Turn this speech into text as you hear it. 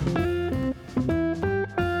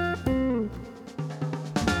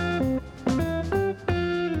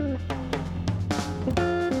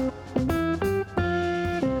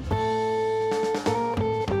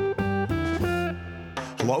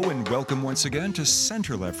welcome once again to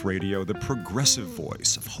Center Left Radio, the progressive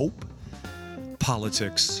voice of hope,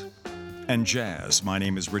 politics, and jazz. My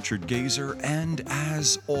name is Richard Gazer, and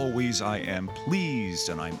as always, I am pleased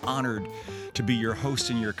and I'm honored to be your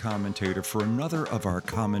host and your commentator for another of our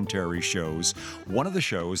commentary shows, one of the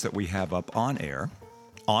shows that we have up on air,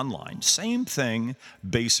 online. Same thing,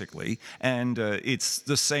 basically, and it's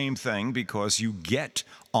the same thing because you get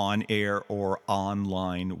on air or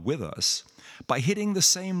online with us by hitting the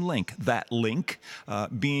same link, that link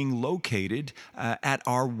being located at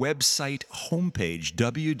our website homepage,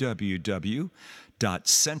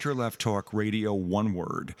 www.centerlefttalkradio, one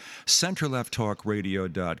word,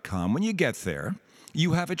 centerlefttalkradio.com. When you get there,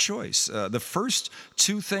 you have a choice. The first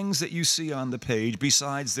two things that you see on the page,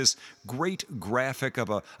 besides this great graphic of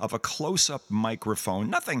a close-up microphone,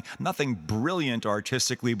 nothing brilliant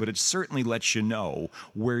artistically, but it certainly lets you know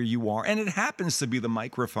where you are. And it happens to be the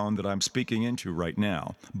microphone that I'm speaking into right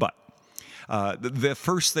now. But the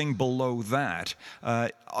first thing below that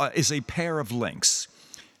is a pair of links.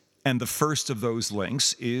 And the first of those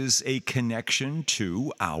links is a connection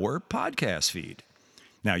to our podcast feed.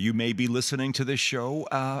 Now, you may be listening to this show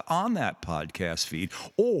on that podcast feed,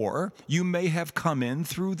 or you may have come in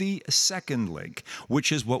through the second link,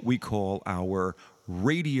 which is what we call our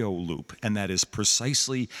radio loop, and that is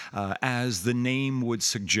precisely as the name would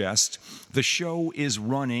suggest. The show is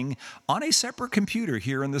running on a separate computer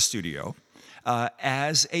here in the studio.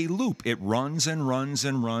 As a loop. It runs and runs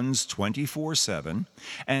and runs 24/7,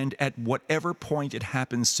 and at whatever point it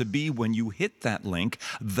happens to be when you hit that link,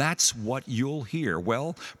 that's what you'll hear.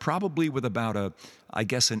 Well, probably with about an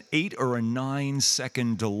 8 or a 9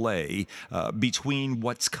 second delay between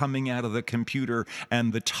what's coming out of the computer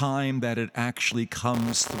and the time that it actually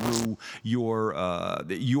comes through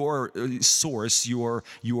your source, your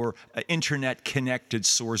internet connected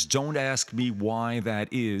source. Don't ask me why that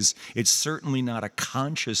is. It's certainly not a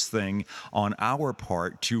conscious thing on our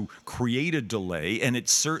part to create a delay, and it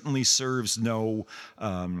certainly serves no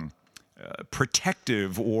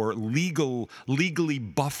protective or legally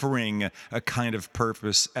buffering a kind of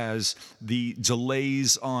purpose as the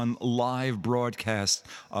delays on live broadcasts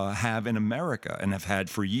have in America and have had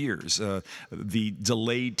for years. The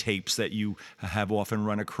delayed tapes that you have often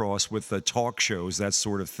run across with the talk shows, that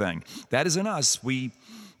sort of thing. That isn't us. We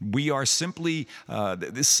are simply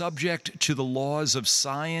subject to the laws of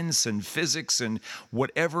science and physics, and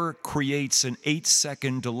whatever creates an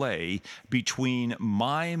 8-second delay between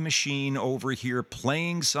my machine over here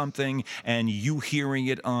playing something and you hearing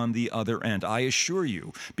it on the other end. I assure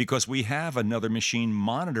you, because we have another machine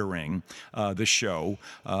monitoring the show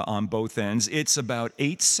on both ends, it's about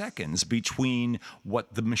 8 seconds between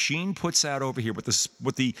what the machine puts out over here, what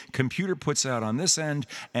the computer puts out on this end,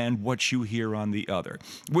 and what you hear on the other,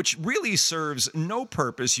 which really serves no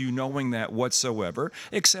purpose, you knowing that whatsoever,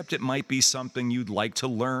 except it might be something you'd like to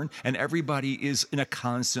learn, and everybody is in a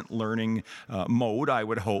constant learning mode, I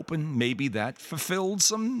would hope, and maybe that fulfilled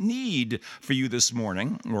some need for you this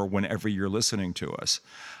morning, or whenever you're listening to us.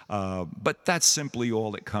 But that's simply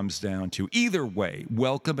all it comes down to. Either way,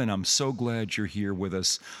 welcome, and I'm so glad you're here with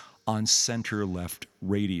us on Center Left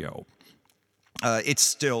Radio. It's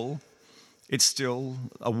still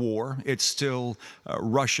a war. It's still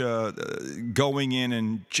Russia going in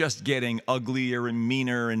and just getting uglier and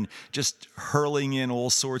meaner and just hurling in all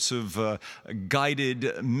sorts of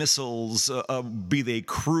guided missiles, be they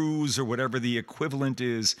cruise or whatever the equivalent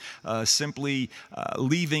is, simply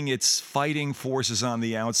leaving its fighting forces on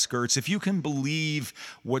the outskirts. If you can believe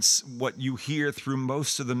what you hear through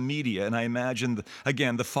most of the media, and I imagine,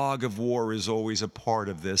 again, the fog of war is always a part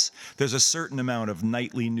of this. There's a certain amount of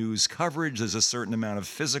nightly news coverage. There's a certain amount of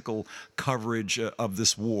physical coverage of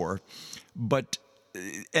this war, but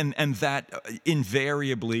and that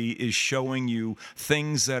invariably is showing you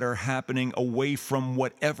things that are happening away from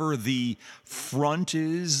whatever the front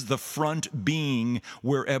is, the front being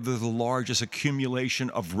wherever the largest accumulation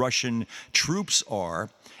of Russian troops are,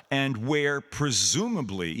 and where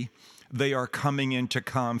presumably they are coming into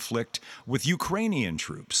conflict with Ukrainian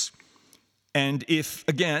troops. And if,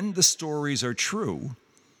 again, the stories are true,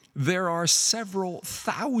 there are several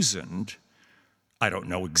thousand, I don't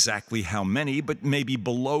know exactly how many, but maybe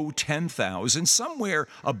below 10,000, somewhere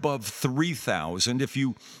above 3,000. If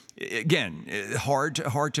you, again, hard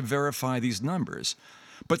to verify these numbers,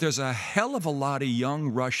 but there's a hell of a lot of young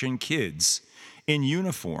Russian kids in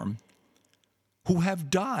uniform who have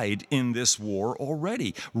died in this war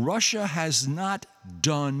already. Russia has not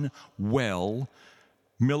done well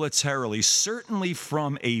militarily, certainly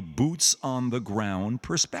from a boots-on-the-ground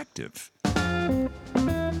perspective.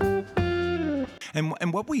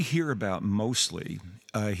 And what we hear about mostly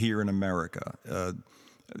here in America.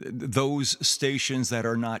 Those stations that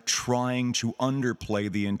are not trying to underplay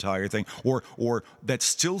the entire thing, or that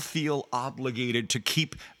still feel obligated to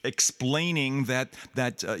keep explaining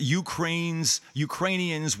that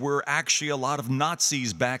Ukrainians were actually a lot of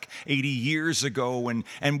Nazis back 80 years ago, and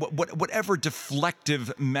whatever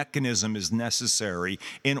deflective mechanism is necessary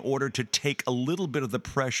in order to take a little bit of the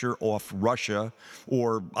pressure off Russia,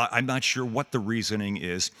 or I'm not sure what the reasoning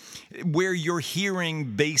is, where you're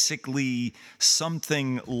hearing basically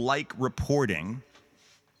something like reporting,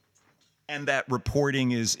 and that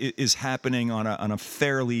reporting is happening on a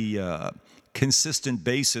fairly consistent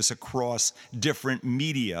basis across different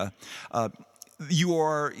media. You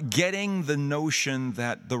are getting the notion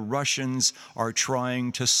that the Russians are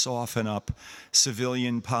trying to soften up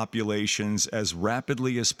civilian populations as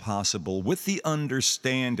rapidly as possible, with the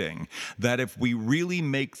understanding that if we really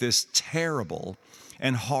make this terrible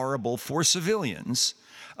and horrible for civilians,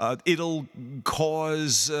 it'll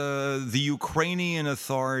cause the Ukrainian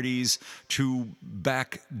authorities to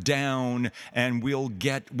back down, and we'll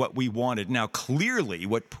get what we wanted. Now, clearly,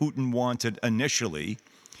 what Putin wanted initially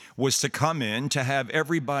was to come in, to have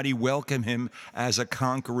everybody welcome him as a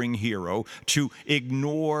conquering hero, to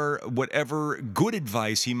ignore whatever good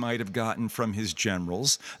advice he might have gotten from his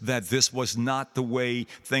generals, that this was not the way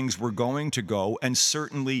things were going to go, and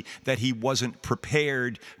certainly that he wasn't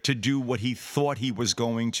prepared to do what he thought he was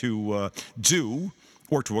going to do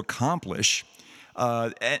or to accomplish.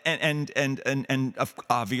 And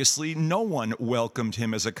obviously no one welcomed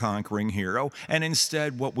him as a conquering hero, and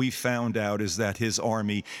instead what we found out is that his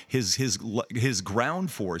army, his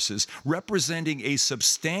ground forces, representing a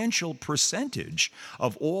substantial percentage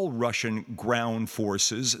of all Russian ground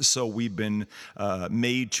forces, so we've been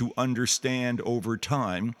made to understand over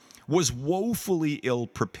time, was woefully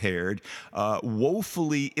ill-prepared,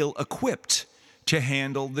 woefully ill-equipped to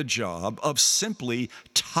handle the job of simply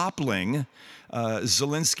toppling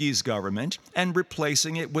Zelensky's government and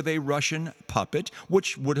replacing it with a Russian puppet,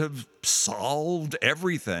 which would have solved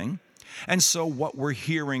everything. And so what we're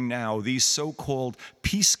hearing now, these so-called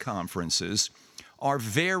peace conferences, are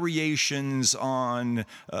variations on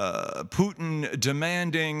Putin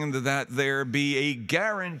demanding that there be a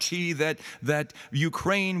guarantee that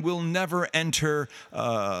Ukraine will never enter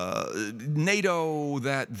NATO,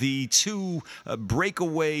 that the two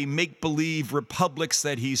breakaway make-believe republics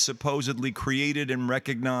that he supposedly created and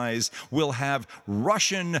recognized will have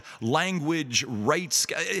Russian language rights,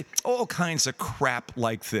 all kinds of crap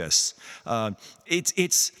like this.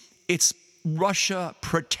 It's Russia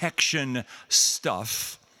protection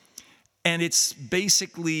stuff, and it's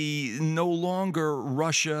basically no longer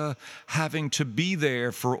Russia having to be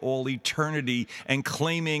there for all eternity and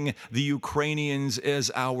claiming the Ukrainians as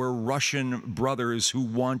our Russian brothers who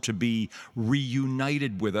want to be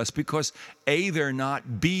reunited with us, because A, they're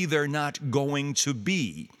not, B, they're not going to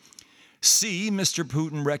be. C, Mr.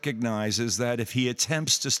 Putin recognizes that if he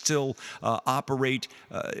attempts to still operate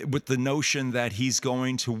with the notion that he's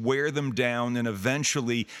going to wear them down and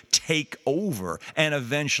eventually take over and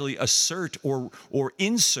eventually assert or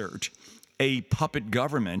insert a puppet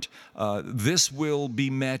government, this will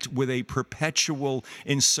be met with a perpetual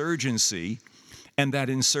insurgency. And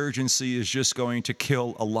that insurgency is just going to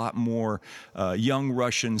kill a lot more young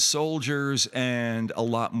Russian soldiers and a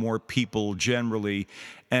lot more people generally.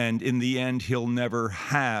 And in the end, he'll never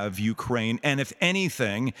have Ukraine. And if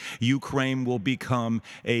anything, Ukraine will become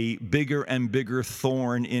a bigger and bigger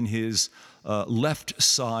thorn in his left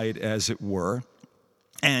side, as it were.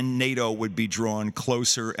 And NATO would be drawn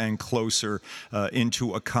closer and closer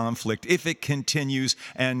into a conflict if it continues,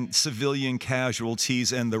 and civilian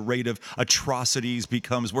casualties and the rate of atrocities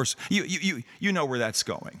becomes worse. You know where that's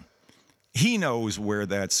going. He knows where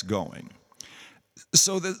that's going.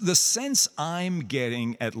 So the sense I'm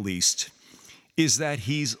getting, at least, is that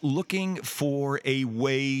he's looking for a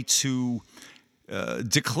way to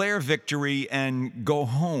declare victory and go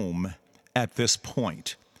home at this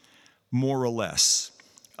point, more or less.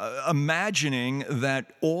 Imagining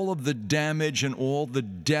that all of the damage and all the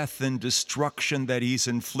death and destruction that he's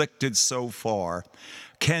inflicted so far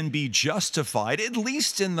can be justified, at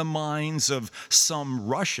least in the minds of some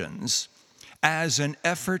Russians, as an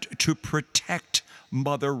effort to protect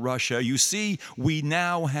Mother Russia. You see, we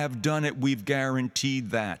now have done it. We've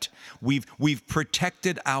guaranteed that. We've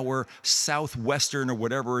protected our southwestern, or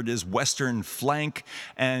whatever it is, western flank,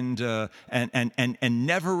 and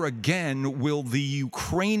never again will the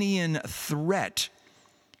Ukrainian threat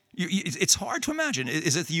It's hard to imagine.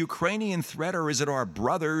 Is it the Ukrainian threat, or is it our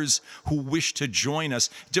brothers who wish to join us,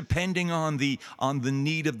 depending on the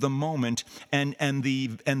need of the moment and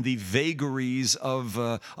the vagaries of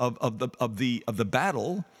the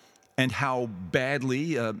battle, and how badly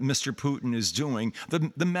Mr. Putin is doing?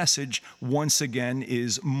 The message once again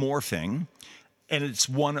is morphing. And it's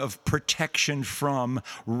one of protection from,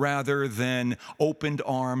 rather than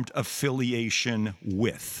open-armed affiliation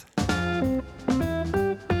with.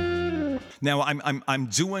 Now, I'm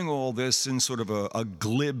doing all this in sort of a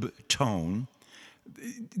glib tone.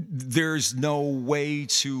 There's no way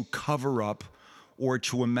to cover up or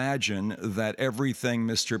to imagine that everything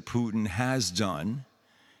Mr. Putin has done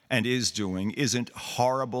and is doing isn't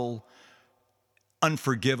horrible,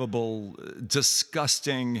 unforgivable,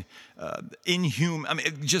 disgusting, inhuman. I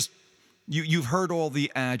mean, just you've heard all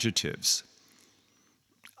the adjectives.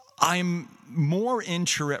 I'm more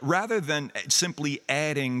interested, rather than simply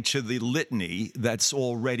adding to the litany that's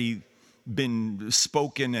already been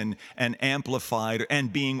spoken and amplified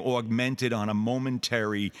and being augmented on a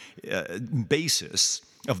momentary basis,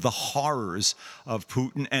 of the horrors of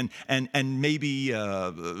Putin, and maybe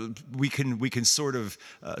we can sort of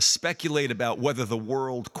speculate about whether the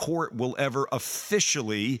World Court will ever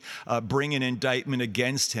officially bring an indictment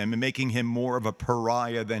against him and making him more of a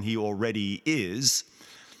pariah than he already is.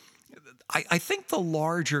 I think the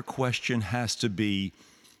larger question has to be,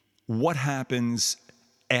 what happens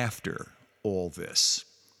after all this?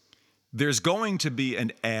 There's going to be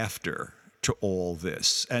an after to all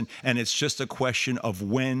this, and it's just a question of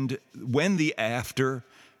when the after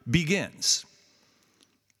begins.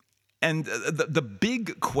 And the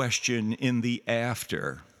big question in the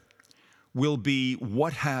after will be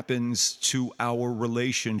what happens to our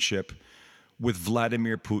relationship with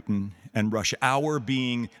Vladimir Putin and Russia, our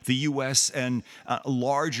being the U.S. and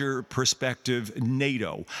larger perspective,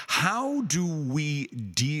 NATO. How do we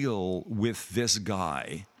deal with this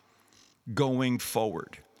guy going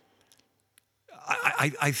forward?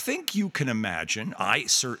 I think you can imagine, I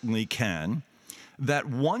certainly can, that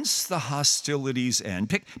once the hostilities end,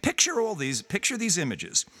 picture these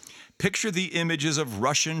images. Picture the images of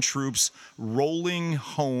Russian troops rolling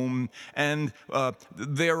home, and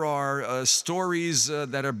there are stories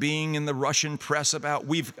that are being in the Russian press about,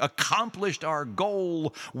 we've accomplished our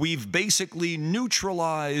goal, we've basically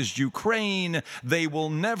neutralized Ukraine, they will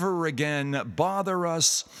never again bother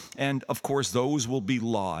us. And of course, those will be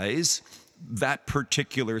lies, that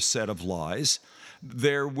particular set of lies.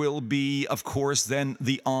 There will be, of course, then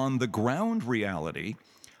the on-the-ground reality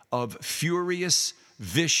of furious,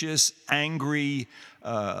 vicious, angry,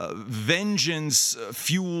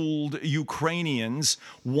 vengeance-fueled Ukrainians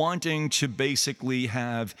wanting to basically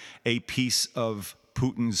have a piece of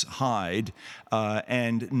Putin's hide,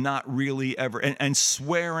 and not really ever, and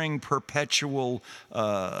swearing perpetual,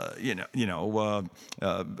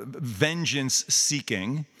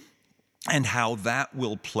 vengeance-seeking, and how that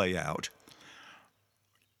will play out.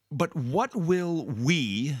 But what will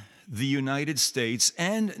we, the United States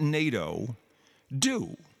and NATO,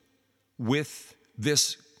 do with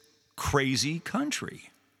this crazy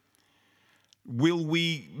country? Will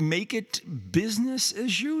we make it business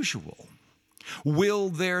as usual? Will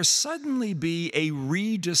there suddenly be a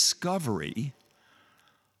rediscovery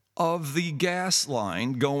of the gas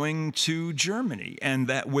line going to Germany, and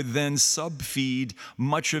that would then subfeed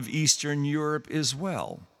much of Eastern Europe as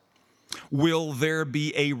well? Will there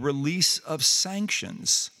be a release of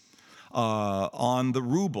sanctions on the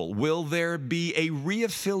ruble? Will there be a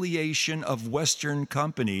reaffiliation of Western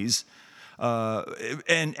companies or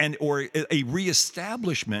a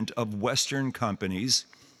reestablishment of Western companies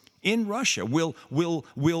in Russia? Will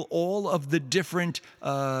all of the different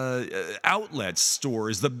outlets,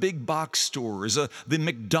 stores, the big box stores, the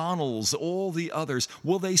McDonald's, all the others,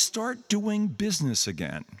 will they start doing business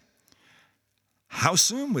again? How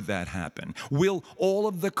soon would that happen? Will all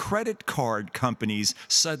of the credit card companies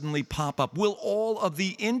suddenly pop up? Will all of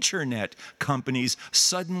the internet companies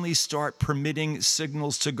suddenly start permitting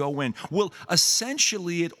signals to go in? Will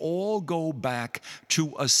essentially it all go back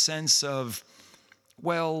to a sense of,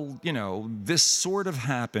 well, this sort of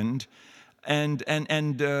happened, and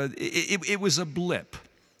it was a blip.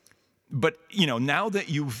 But, now that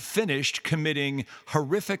you've finished committing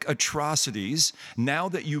horrific atrocities, now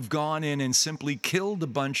that you've gone in and simply killed a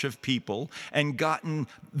bunch of people and gotten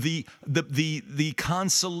the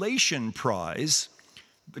consolation prize,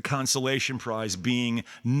 the consolation prize being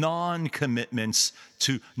non-commitments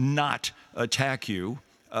to not attack you,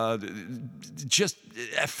 just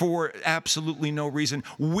for absolutely no reason,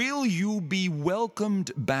 will you be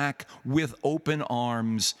welcomed back with open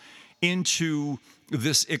arms into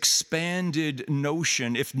this expanded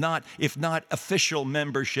notion, if not official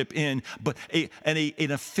membership in, but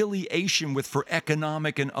an affiliation with, for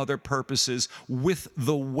economic and other purposes, with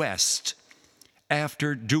the West,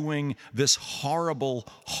 after doing this horrible,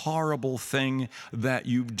 horrible thing that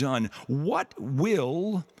you've done. What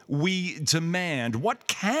will we demand? What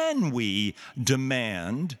can we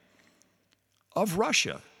demand of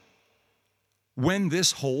Russia when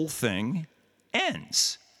this whole thing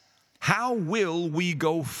ends? How will we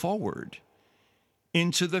go forward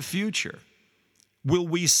into the future? Will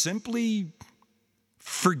we simply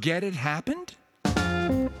forget it happened?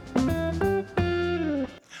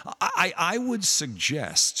 I would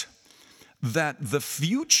suggest that the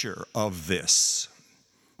future of this,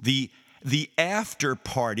 the after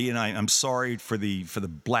party, and I'm sorry for the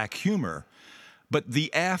black humor, but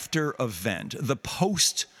the after event, the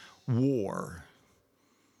post-war,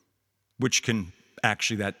 which can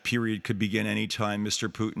actually, that period could begin anytime Mr.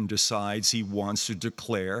 Putin decides he wants to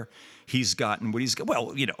declare he's gotten what he's got.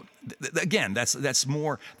 Well, again, that's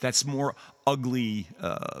more ugly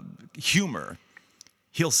humor.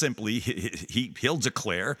 He'll simply he'll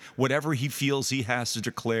declare whatever he feels he has to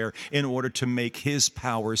declare in order to make his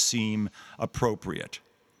power seem appropriate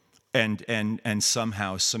and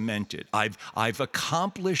somehow cemented. I've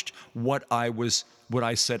accomplished what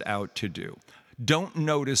I set out to do. Don't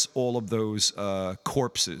notice all of those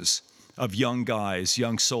corpses of young guys,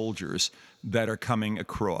 young soldiers that are coming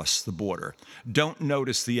across the border. Don't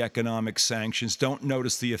notice the economic sanctions. Don't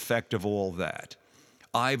notice the effect of all that.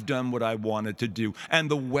 I've done what I wanted to do,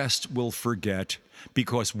 and the West will forget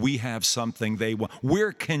because we have something they want.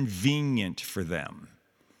 We're convenient for them.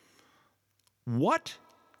 What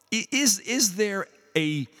is there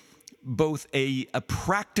both a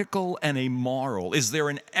practical and a moral? Is there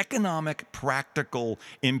an economic practical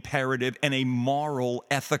imperative and a moral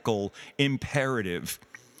ethical imperative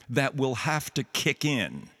that will have to kick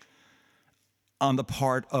in on the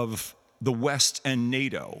part of the West and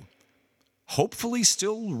NATO? Hopefully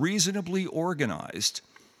still reasonably organized,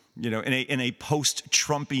 in a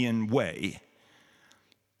post-Trumpian way,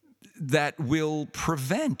 that will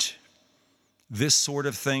prevent this sort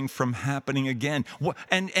of thing from happening again.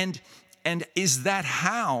 And is that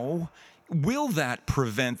how? Will that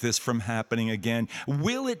prevent this from happening again?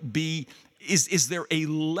 Will it be? Is there a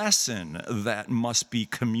lesson that must be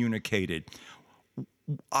communicated?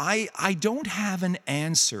 I don't have an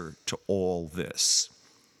answer to all this.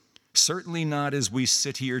 Certainly not as we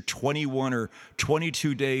sit here 21 or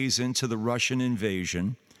 22 days into the Russian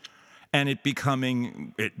invasion, and it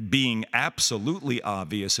being absolutely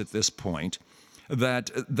obvious at this point that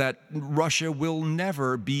Russia will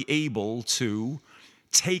never be able to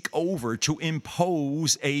take over, to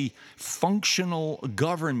impose a functional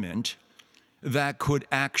government that could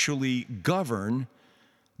actually govern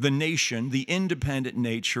the nation, the independent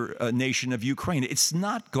nation of Ukraine. It's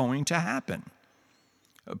not going to happen.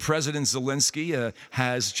 President Zelensky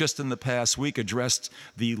has just in the past week addressed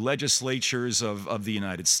the legislatures of the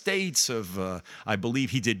United States, I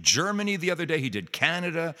believe he did Germany the other day, he did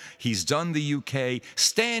Canada, he's done the UK,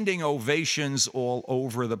 standing ovations all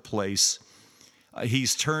over the place.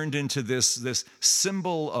 He's turned into this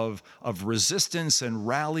symbol of resistance and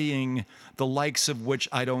rallying, the likes of which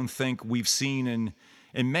I don't think we've seen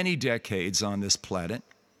in many decades on this planet.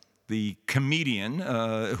 The comedian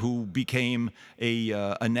who became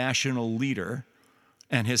a national leader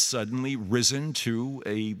and has suddenly risen to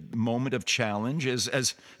a moment of challenge,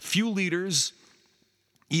 as few leaders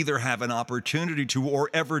either have an opportunity to or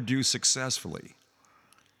ever do successfully.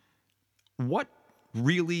 What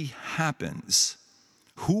really happens?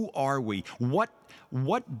 Who are we? What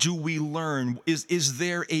do we learn? Is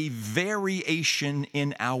there a variation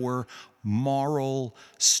in our moral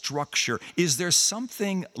structure? Is there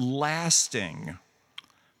something lasting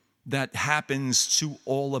that happens to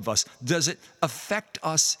all of us? Does it affect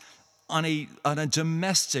us on a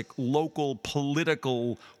domestic, local,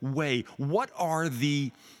 political way? What are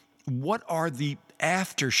the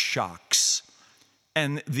aftershocks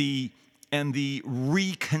and the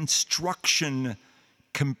reconstruction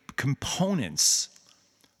components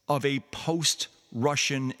of a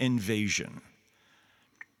post-Russian invasion?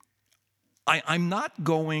 I'm not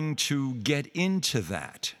going to get into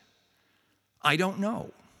that. I don't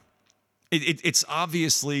know. It's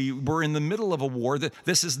obviously we're in the middle of a war.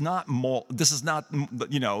 This is not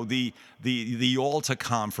the Yalta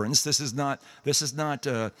Conference. This is not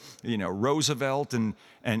Roosevelt and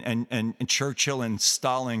Churchill and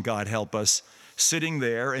Stalin, God help us, sitting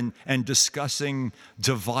there and discussing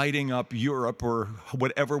dividing up Europe or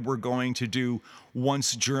whatever we're going to do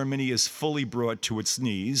once Germany is fully brought to its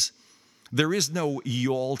knees. There is no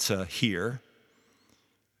Yalta here.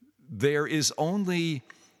 There is only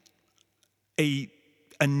a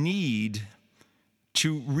need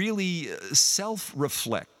to really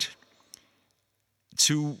self-reflect,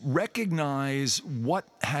 to recognize what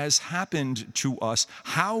has happened to us,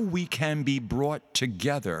 how we can be brought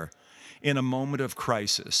together in a moment of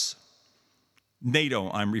crisis. NATO,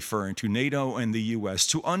 I'm referring to, NATO and the U.S.,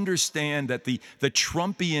 to understand that the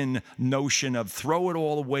Trumpian notion of throw it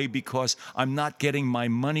all away because I'm not getting my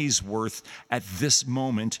money's worth at this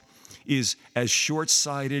moment is as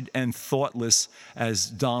short-sighted and thoughtless as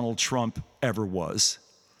Donald Trump ever was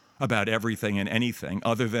about everything and anything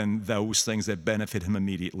other than those things that benefit him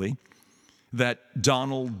immediately. That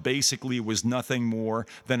Donald basically was nothing more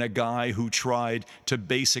than a guy who tried to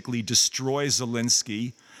basically destroy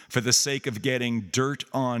Zelensky for the sake of getting dirt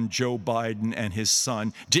on Joe Biden and his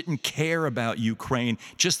son, didn't care about Ukraine,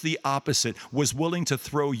 just the opposite, was willing to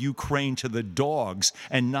throw Ukraine to the dogs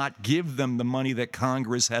and not give them the money that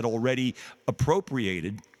Congress had already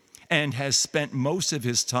appropriated, and has spent most of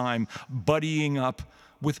his time buddying up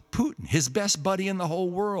with Putin, his best buddy in the whole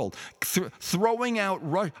world, throwing out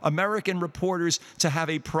American reporters to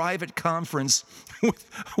have a private conference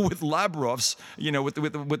with Lavrov's,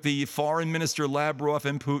 with the foreign minister Lavrov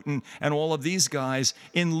and Putin and all of these guys,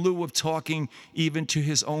 in lieu of talking even to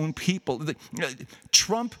his own people.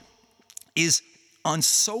 Trump is on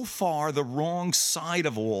so far the wrong side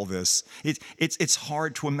of all this. It's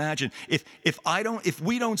hard to imagine. If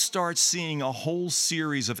we don't start seeing a whole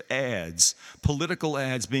series of ads, political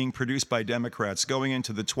ads being produced by Democrats going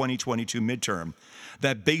into the 2022 midterm,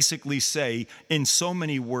 that basically say, in so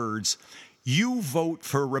many words, you vote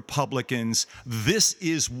for Republicans, this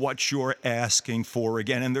is what you're asking for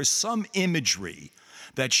again. And there's some imagery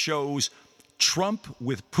that shows Trump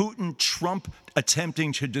with Putin, Trump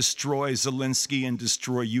attempting to destroy Zelensky and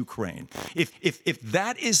destroy Ukraine. If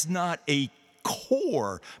that is not a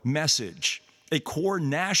core message, a core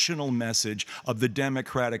national message of the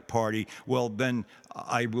Democratic Party, well, then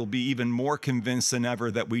I will be even more convinced than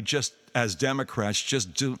ever that we just, as Democrats, just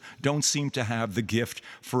don't seem to have the gift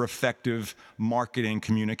for effective marketing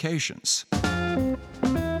communications.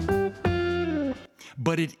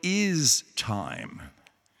 But it is time.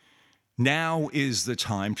 Now is the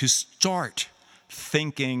time to start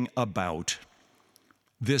thinking about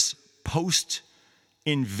this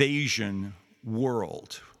post-invasion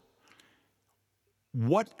world.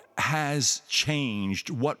 What has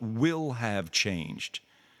changed? What will have changed?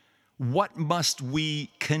 What must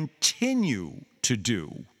we continue to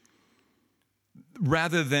do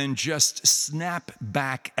rather than just snap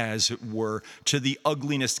back, as it were, to the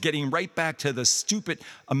ugliness, getting right back to the stupid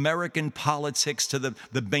American politics, to the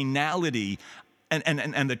banality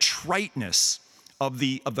and the triteness of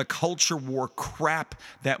the culture war crap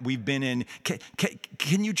that we've been in?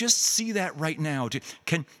 Can you just see that right now?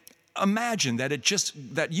 Imagine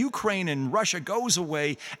that Ukraine and Russia goes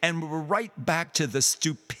away and we're right back to the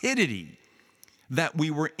stupidity that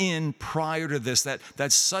we were in prior to this,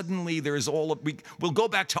 that suddenly there's we'll go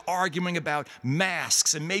back to arguing about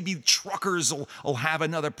masks, and maybe truckers will have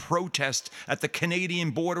another protest at the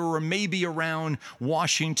Canadian border or maybe around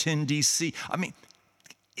Washington, D.C. I mean,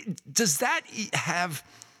 does that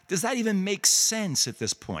even make sense at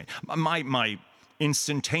this point? My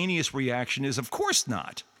instantaneous reaction is, of course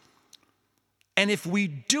not. And if we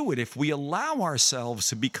do it, if we allow ourselves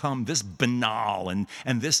to become this banal and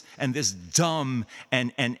this dumb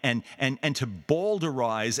and to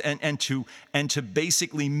balderize and to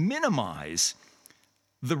basically minimize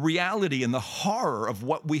the reality and the horror of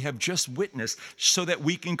what we have just witnessed, so that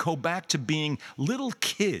we can go back to being little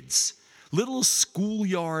kids, little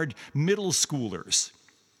schoolyard middle schoolers,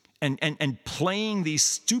 and playing these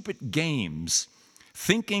stupid games,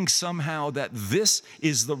 thinking somehow that this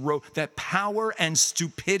is the road, that power and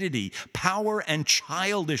stupidity, power and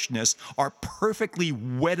childishness are perfectly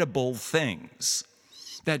wettable things.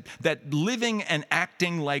 That living and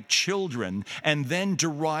acting like children and then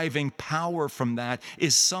deriving power from that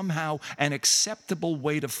is somehow an acceptable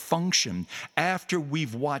way to function after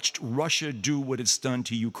we've watched Russia do what it's done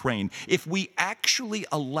to Ukraine. If we actually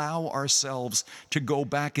allow ourselves to go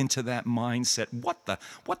back into that mindset, what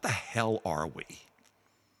the hell are we?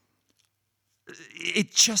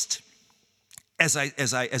 It just, as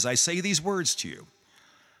I say these words to you,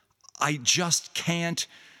 I just can't,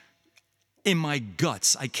 in my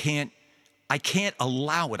guts, I can't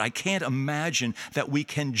allow it. I can't imagine that we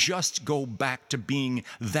can just go back to being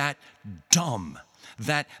that dumb,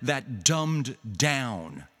 that dumbed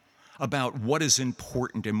down about what is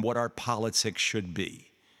important and what our politics should be.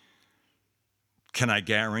 Can I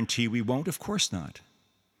guarantee we won't? Of course not.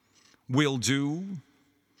 we'll do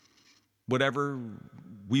whatever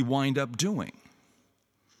we wind up doing.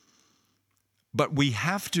 But we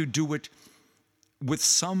have to do it with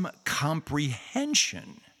some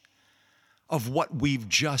comprehension of what we've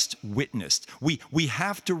just witnessed. We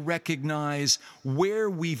have to recognize where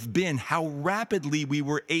we've been, how rapidly we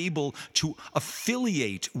were able to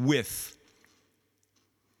affiliate with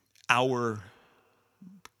our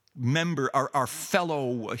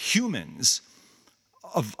fellow humans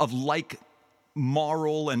of like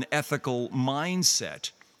moral and ethical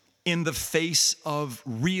mindset in the face of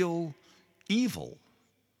real evil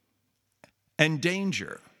and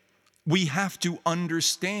danger. We have to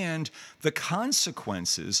understand the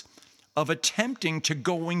consequences of attempting to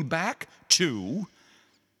going back to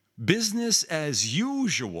business as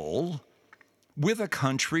usual with a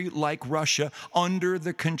country like Russia under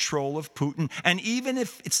the control of Putin. And even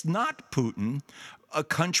if it's not Putin, a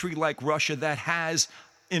country like Russia that has,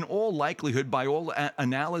 in all likelihood, by all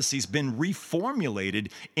analyses, been reformulated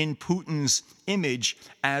in Putin's image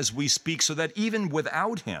as we speak, so that even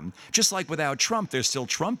without him, just like without Trump, there's still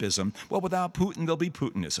Trumpism, well, without Putin, there'll be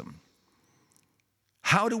Putinism.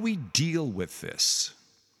 How do we deal with this?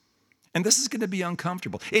 And this is going to be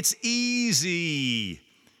uncomfortable. It's easy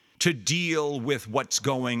to deal with what's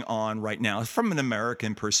going on right now from an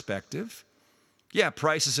American perspective. Yeah,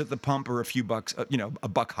 prices at the pump are a few bucks, a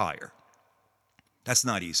buck higher. That's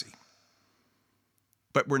not easy.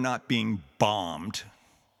 But we're not being bombed.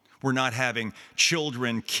 We're not having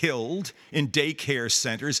children killed in daycare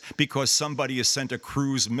centers because somebody has sent a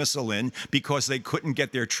cruise missile in because they couldn't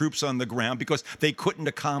get their troops on the ground, because they couldn't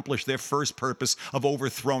accomplish their first purpose of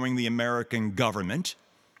overthrowing the American government.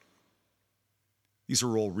 These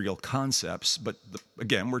are all real concepts, but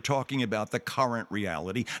again, we're talking about the current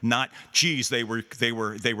reality, not, geez, they were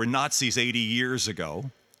Nazis 80 years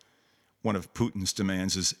ago. One of Putin's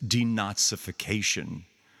demands is denazification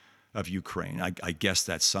of Ukraine. I guess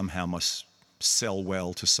that somehow must sell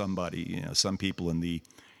well to somebody, some people in the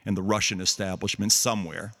Russian establishment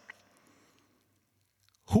somewhere.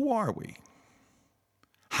 Who are we?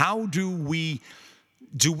 How do we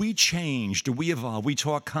change? Do we evolve? We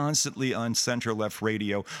talk constantly on Center Left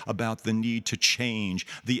Radio about the need to change,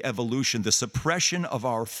 the evolution, the suppression of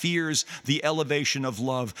our fears, the elevation of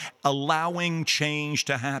love, allowing change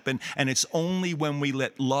to happen. And it's only when we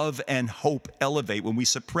let love and hope elevate, when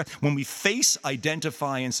we face,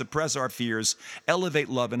 identify, and suppress our fears, elevate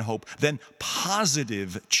love and hope, then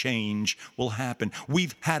positive change will happen.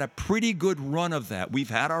 We've had a pretty good run of that. We've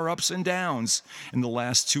had our ups and downs in the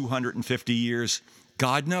last 250 years.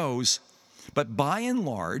 God knows, but by and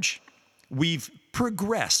large, we've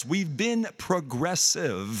progressed. We've been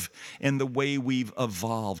progressive in the way we've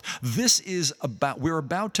evolved. We're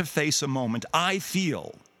about to face a moment, I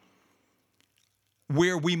feel,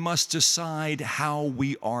 where we must decide how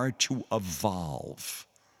we are to evolve,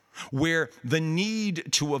 where the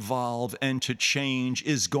need to evolve and to change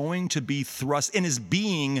is going to be thrust and is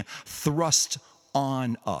being thrust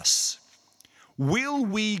on us. Will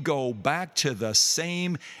we go back to the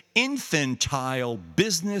same infantile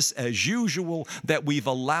business as usual that we've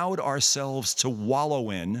allowed ourselves to wallow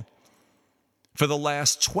in for the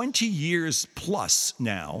last 20 years plus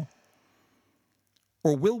now?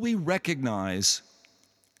 Or will we recognize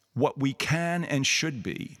what we can and should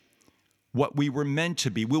be, what we were meant to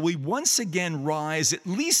be? Will we once again rise at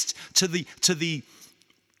least to the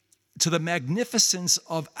magnificence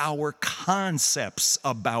of our concepts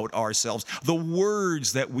about ourselves, the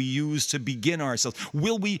words that we use to begin ourselves?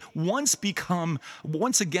 Will we once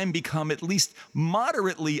again become at least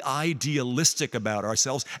moderately idealistic about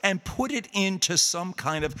ourselves and put it into some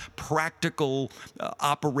kind of practical,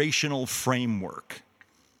 operational framework?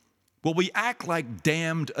 Will we act like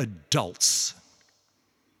damned adults?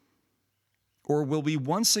 Or will we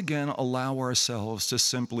once again allow ourselves to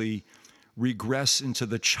simply regress into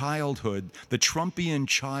the childhood, the Trumpian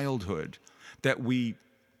childhood that we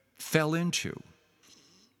fell into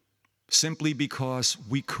simply because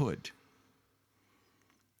we could,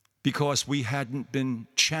 because we hadn't been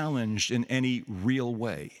challenged in any real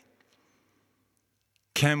way?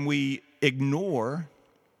 Can we ignore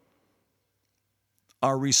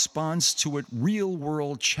our response to a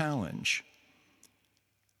real-world challenge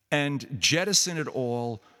and jettison it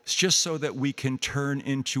all just so that we can turn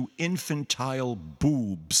into infantile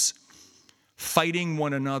boobs, fighting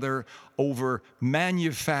one another over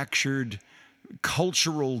manufactured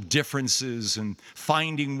cultural differences and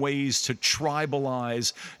finding ways to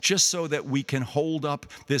tribalize just so that we can hold up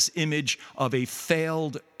this image of a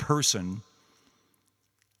failed person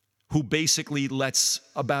who basically lets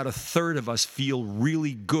about a third of us feel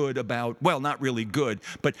really good about, well, not really good,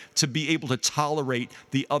 but to be able to tolerate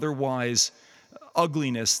the otherwise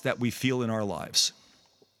ugliness that we feel in our lives.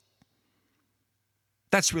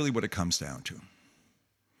 That's really what it comes down to.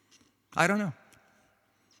 I don't know.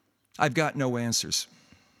 I've got no answers.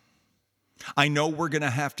 I know we're going to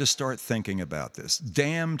have to start thinking about this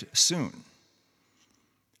damned soon,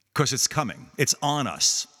 because it's coming. It's on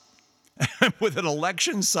us. With an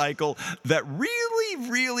election cycle that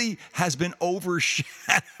really has been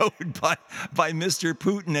overshadowed by Mr.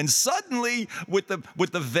 Putin, and suddenly with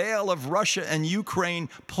the veil of Russia and Ukraine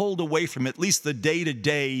pulled away from at least the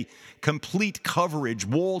day-to-day complete coverage,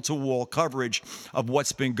 wall-to-wall coverage of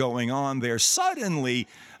what's been going on there, suddenly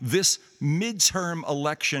this midterm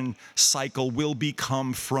election cycle will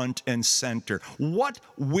become front and center. What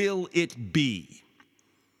will it be?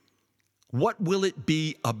 What will it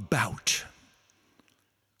be about?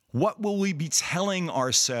 What will we be telling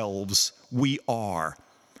ourselves we are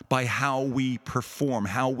by how we perform,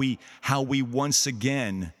 how we once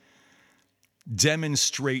again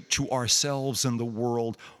demonstrate to ourselves and the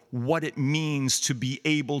world what it means to be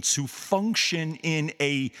able to function in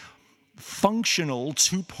a functional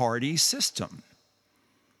two-party system?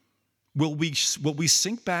 Will we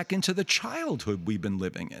sink back into the childhood we've been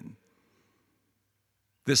living in?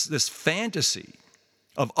 This fantasy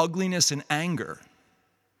of ugliness and anger?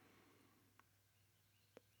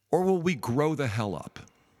 Or will we grow the hell up?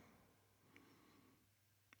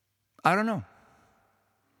 I don't know.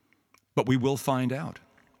 But we will find out.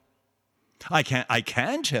 I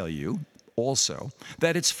can tell you also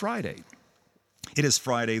that it's Friday. It is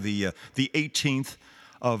Friday, the 18th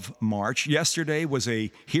of March. Yesterday was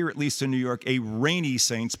here at least in New York, a rainy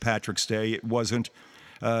St. Patrick's Day. It wasn't.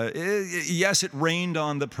 Yes, it rained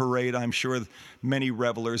on the parade. I'm sure many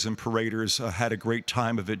revelers and paraders had a great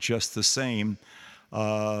time of it just the same.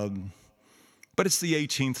 But it's the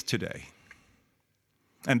 18th today.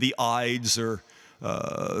 And the Ides are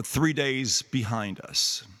 3 days behind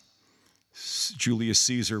us. Julius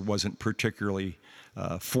Caesar wasn't particularly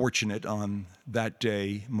fortunate on that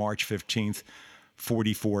day, March 15th,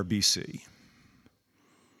 44 BC.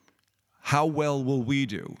 How well will we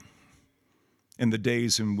do in the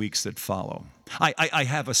days and weeks that follow? I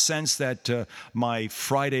have a sense that my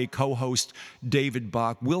Friday co-host, David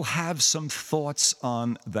Bach, will have some thoughts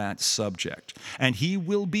on that subject. And he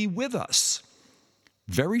will be with us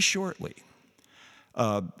very shortly.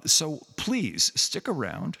 So please stick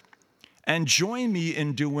around and join me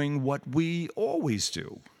in doing what we always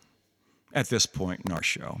do at this point in our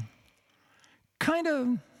show. Kind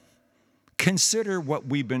of consider what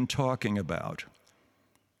we've been talking about,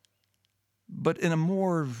 but in a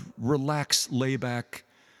more relaxed, laid-back,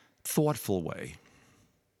 thoughtful way,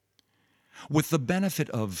 with the benefit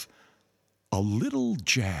of a little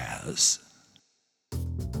jazz.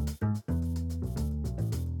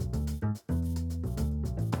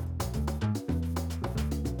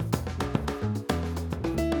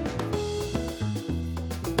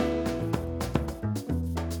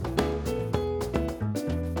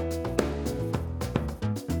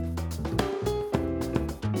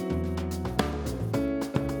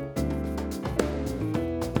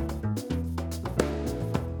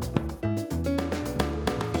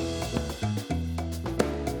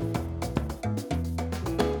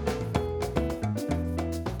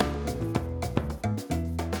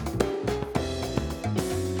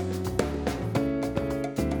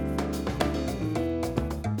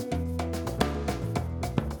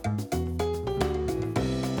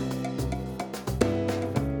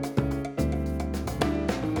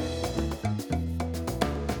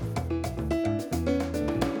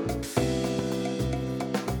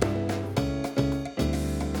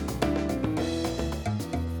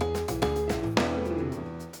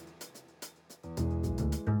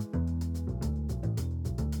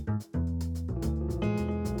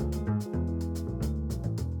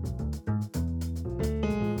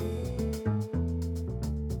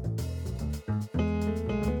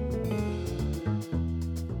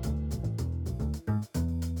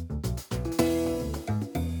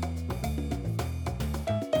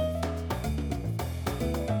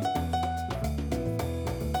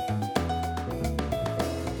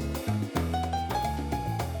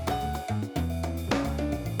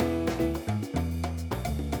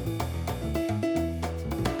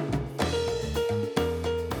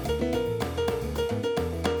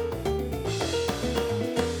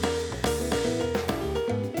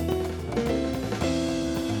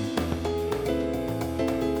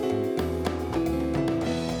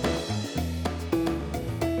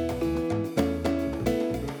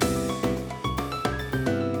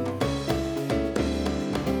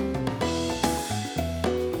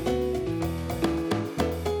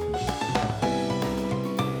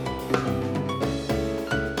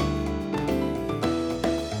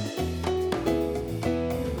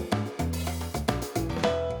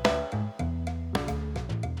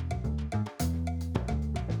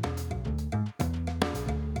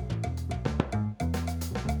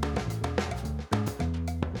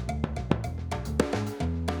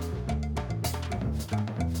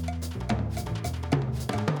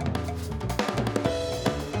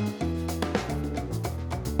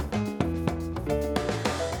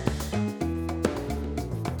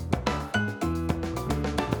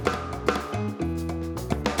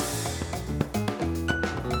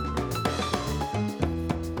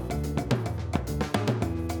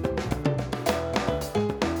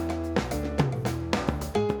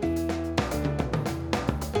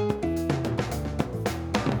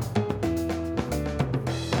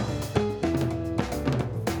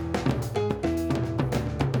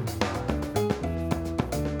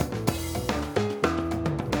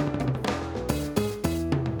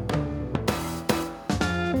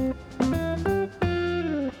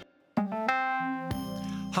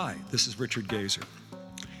 This is Richard Gazer.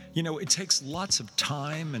 You know, it takes lots of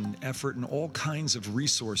time and effort and all kinds of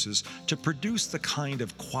resources to produce the kind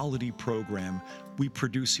of quality program we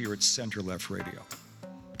produce here at Center Left Radio.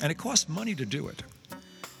 And it costs money to do it.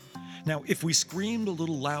 Now, if we screamed a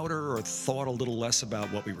little louder or thought a little less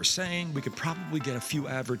about what we were saying, we could probably get a few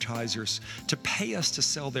advertisers to pay us to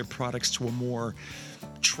sell their products to a more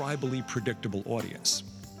tribally predictable audience.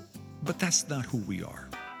 But that's not who we are,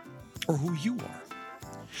 or who you are.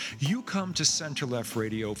 You come to Center Left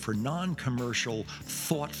Radio for non-commercial,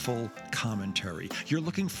 thoughtful commentary. You're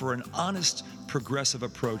looking for an honest, progressive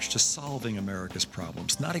approach to solving America's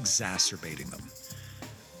problems, not exacerbating them.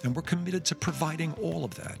 And we're committed to providing all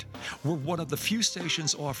of that. We're one of the few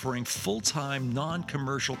stations offering full-time,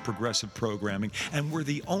 non-commercial progressive programming, and we're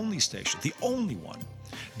the only station, the only one,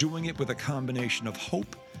 doing it with a combination of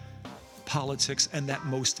hope, politics, and that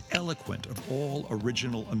most eloquent of all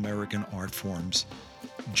original American art forms,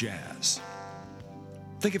 jazz.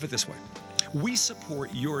 Think of it this way. We support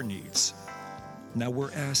your needs. Now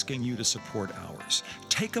we're asking you to support ours.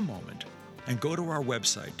 Take a moment and go to our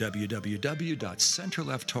website,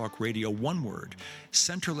 www.centerlefttalkradio, one word,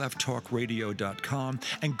 centerlefttalkradio.com,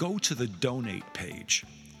 and go to the donate page.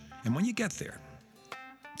 And when you get there,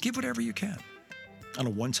 give whatever you can on a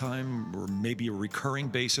one-time or maybe a recurring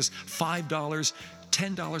basis, $5, $10,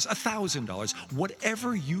 $1,000,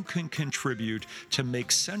 whatever you can contribute to make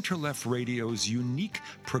Center Left Radio's unique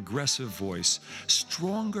progressive voice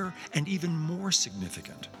stronger and even more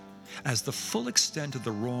significant as the full extent of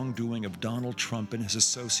the wrongdoing of Donald Trump and his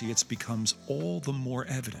associates becomes all the more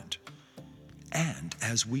evident. And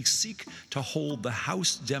as we seek to hold the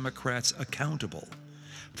House Democrats accountable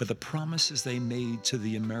for the promises they made to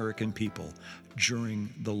the American people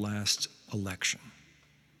during the last election.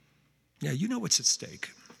 Yeah, you know what's at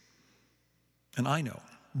stake. And I know,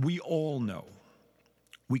 we all know,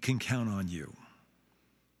 we can count on you.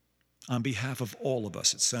 On behalf of all of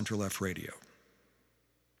us at Center Left Radio,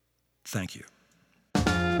 thank you.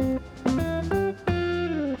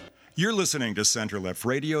 You're listening to Center Left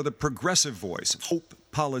Radio, the progressive voice of hope,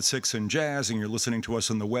 politics, and jazz, and you're listening to us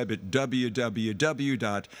on the web at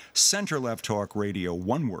www.centerlefttalkradio,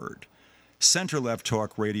 one word,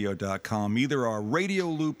 centerlefttalkradio.com, either our radio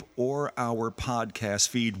loop or our podcast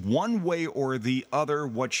feed. One way or the other,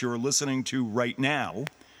 what you're listening to right now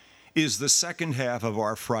is the second half of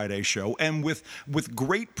our Friday show, and with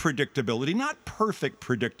great predictability, not perfect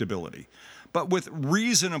predictability, but with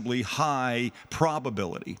reasonably high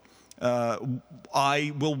probability,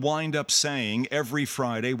 I will wind up saying every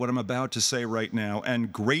Friday what I'm about to say right now,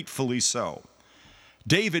 and gratefully so.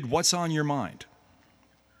 David, what's on your mind?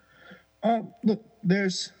 Look,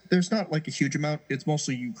 there's not like a huge amount. It's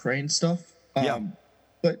mostly Ukraine stuff.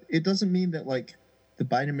 But it doesn't mean that like the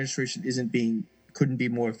Biden administration couldn't be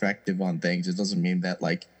more effective on things. It doesn't mean that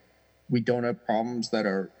like we don't have problems that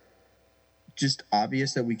are just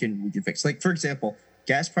obvious that we can fix. Like, for example,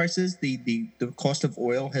 gas prices, the cost of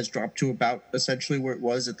oil has dropped to about essentially where it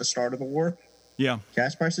was at the start of the war. Yeah.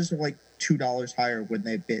 Gas prices are like $2 higher where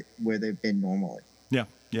they've been normally. Yeah.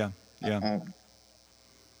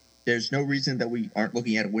 There's no reason that we aren't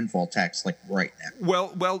looking at a windfall tax like right now.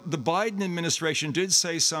 Well, the Biden administration did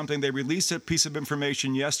say something. They released a piece of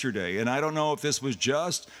information yesterday, and I don't know if this was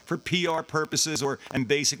just for PR purposes and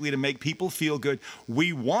basically to make people feel good.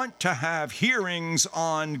 We want to have hearings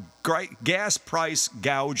on gas price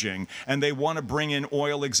gouging, and they want to bring in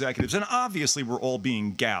oil executives. And obviously, we're all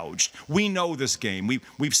being gouged. We know this game.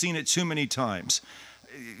 We've seen it too many times.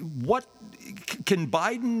 What can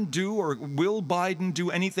Biden do, or will Biden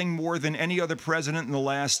do anything more than any other president in the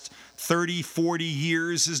last 30, 40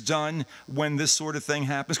 years has done when this sort of thing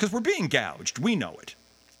happens? Because we're being gouged. We know it.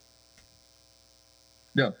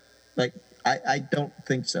 No, like, I don't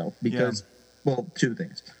think so. Because, well, two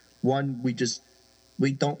things. One, we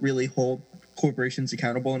don't really hold corporations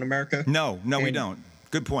accountable in America. No, we don't.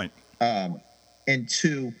 Good point. And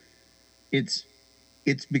two, it's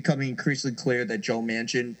becoming increasingly clear that Joe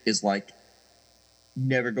Manchin is like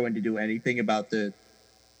never going to do anything about this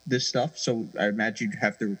stuff. So I imagine you'd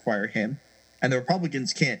have to require him, and the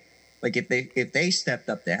Republicans can't. Like, if they stepped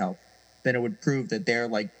up to help, then it would prove that they're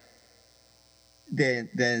like,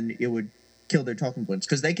 then it would kill their talking points,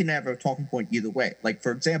 because they can have a talking point either way. Like,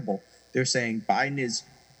 for example, they're saying Biden is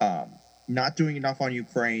not doing enough on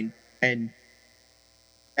Ukraine, and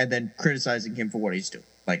then criticizing him for what he's doing.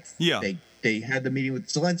 Like, they had the meeting with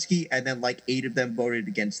Zelensky, and then like 8 of them voted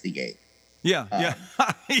against the aid. Yeah.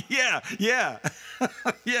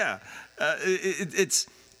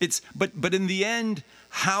 But in the end,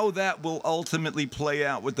 how that will ultimately play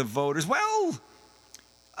out with the voters, well,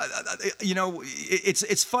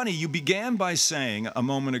 It's funny. You began by saying a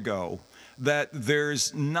moment ago that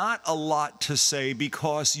there's not a lot to say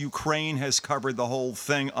because Ukraine has covered the whole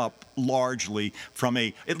thing up largely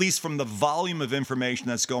at least from the volume of information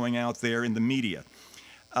that's going out there in the media.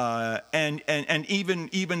 And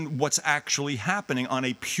even what's actually happening on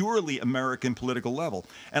a purely American political level.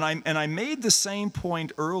 And I made the same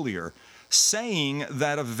point earlier, saying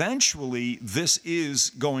that eventually this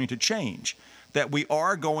is going to change, that we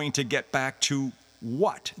are going to get back to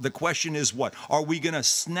what? The question is what? Are we going to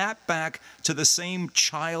snap back to the same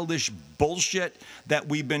childish bullshit that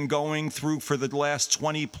we've been going through for the last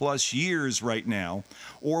 20 plus years right now?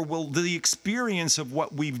 Or will the experience of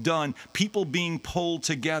what we've done, people being pulled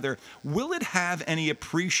together, will it have any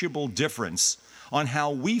appreciable difference on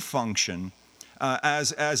how we function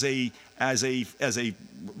as a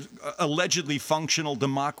allegedly functional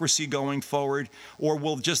democracy going forward, or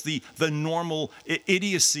will just the normal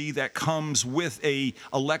idiocy that comes with a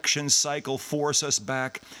election cycle force us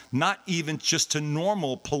back, not even just to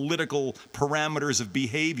normal political parameters of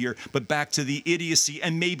behavior, but back to the idiocy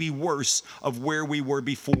and maybe worse of where we were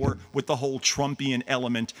before, with the whole Trumpian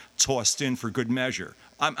element tossed in for good measure?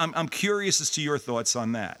 I'm curious as to your thoughts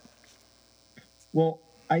on that. Well,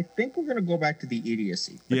 I think we're going to go back to the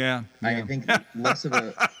idiocy. Yeah. I think less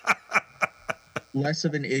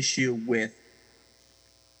of an issue with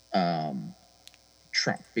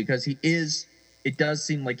Trump, because it does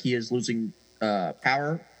seem like he is losing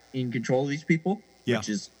power in control of these people, which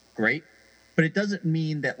is great. But it doesn't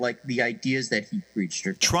mean that like the ideas that he preached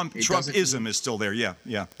are Trumpism is still there. Yeah.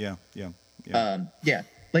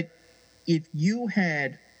 Like if you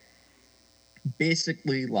had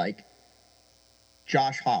basically like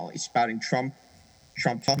Josh Hawley spouting Trump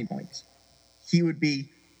talking points, he would be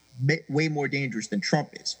way more dangerous than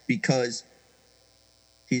Trump is because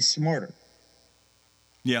he's smarter.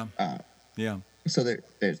 Yeah. So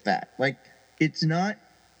there's that. Like it's not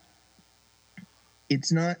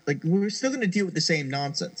like we're still going to deal with the same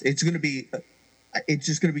nonsense. It's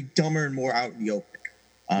just going to be dumber and more out in the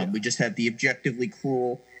open. We just have the objectively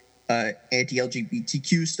cruel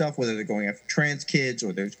anti-LGBTQ stuff, whether they're going after trans kids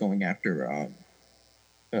or they're going after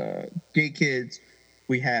gay kids.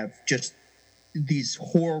 We have just these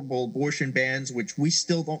horrible abortion bans, which we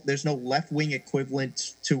still don't. There's no left-wing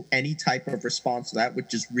equivalent to any type of response to that,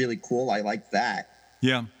 which is really cool. I like that.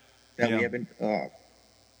 Yeah. We haven't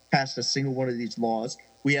passed a single one of these laws.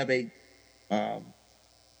 We have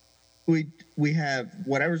we have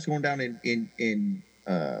whatever's going down in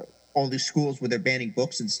all these schools where they're banning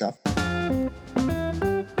books and stuff.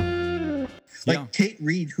 Like Tate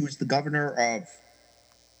Reed, who's the governor of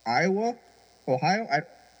Ohio.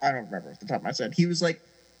 I don't remember off the top of my head. He was like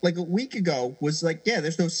a week ago was like, yeah,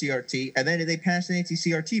 there's no CRT, and then they passed an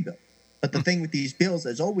anti-CRT bill. But the thing with these bills,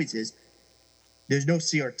 as always, is there's no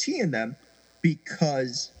CRT in them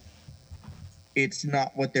because it's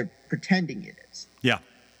not what they're pretending it is. Yeah.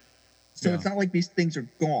 So it's not like these things are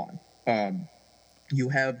gone. You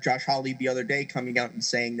have Josh Hawley the other day coming out and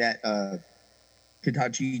saying that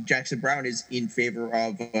Ketanji Jackson Brown is in favor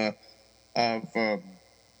of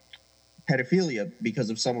pedophilia because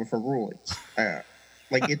of some of her rulings.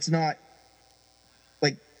 Like it's not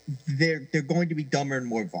like they're going to be dumber and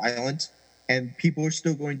more violent, and people are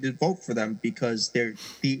still going to vote for them because the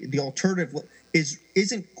alternative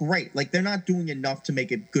isn't great. Like they're not doing enough to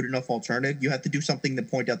make a good enough alternative. You have to do something to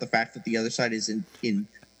point out the fact that the other side is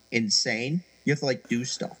insane. You have to like do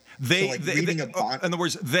stuff. In other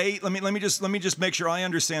words, let me just make sure I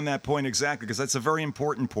understand that point exactly, because that's a very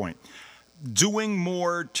important point. Doing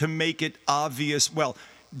more to make it obvious. Well,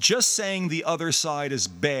 just saying the other side is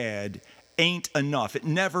bad ain't enough. It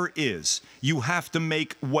never is. You have to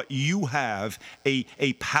make what you have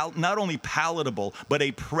not only palatable, but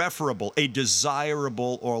a preferable, a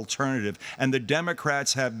desirable alternative. And the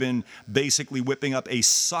Democrats have been basically whipping up a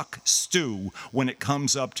suck stew when it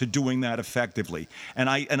comes up to doing that effectively. And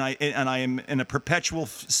I am in a perpetual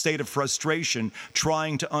state of frustration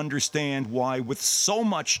trying to understand why, with so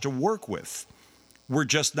much to work with, we're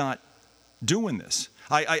just not doing this.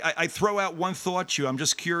 I throw out one thought to you. I'm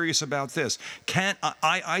just curious about this.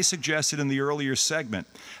 I suggested in the earlier segment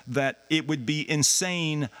that it would be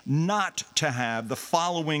insane not to have the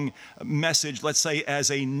following message, let's say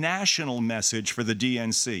as a national message for the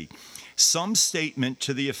DNC. Some statement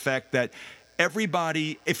to the effect that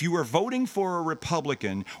everybody, if you are voting for a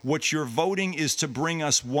Republican, what you're voting is to bring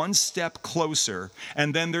us one step closer.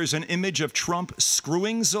 And then there's an image of Trump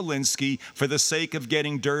screwing Zelensky for the sake of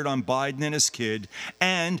getting dirt on Biden and his kid,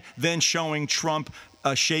 and then showing Trump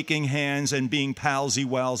shaking hands and being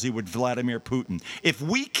palsy-walsy with Vladimir Putin. If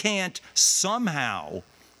we can't somehow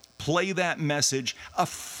play that message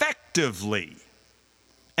effectively.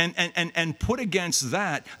 And put against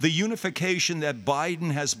that the unification that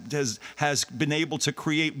Biden has been able to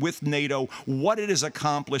create with NATO, what it has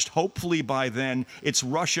accomplished. Hopefully by then it's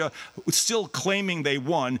Russia still claiming they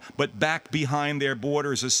won, but back behind their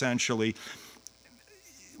borders essentially.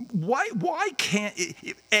 Why can't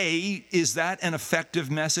is that an effective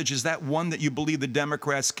message? Is that one that you believe the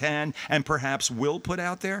Democrats can and perhaps will put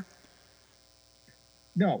out there?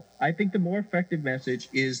 No, I think the more effective message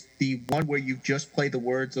is the one where you just play the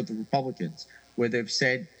words of the Republicans, where they've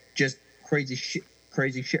said just crazy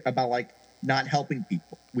shit about like not helping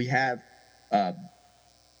people. We have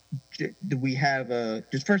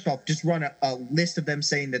just first off, just run a list of them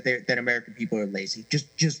saying that American people are lazy.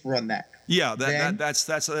 Just run that. Yeah,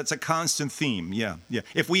 that's a constant theme. Yeah.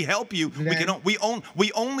 If we help you,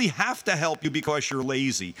 we only have to help you because you're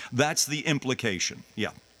lazy. That's the implication. Yeah.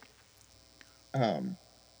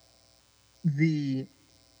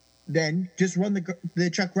 Then just run the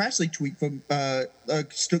Chuck Grassley tweet from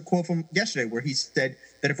quote from yesterday, where he said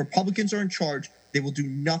that if Republicans are in charge, they will do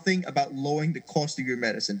nothing about lowering the cost of your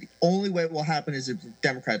medicine. The only way it will happen is if the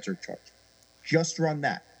Democrats are in charge. Just run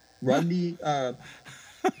that.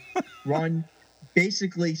 Run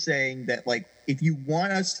basically saying that, like, if you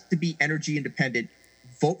want us to be energy independent,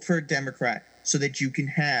 vote for a Democrat so that you can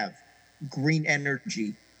have green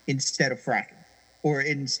energy instead of fracking, or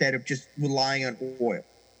instead of just relying on oil.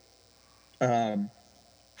 But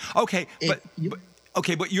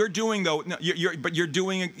you're doing though. No, you're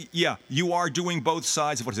doing. Yeah, you are doing both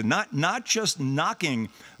sides of what is it? Not just knocking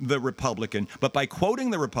the Republican, but by quoting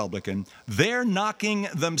the Republican, they're knocking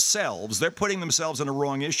themselves. They're putting themselves on a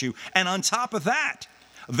wrong issue, and on top of that,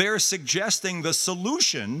 they're suggesting the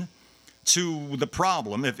solution to the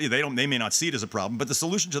problem. If they may not see it as a problem, but the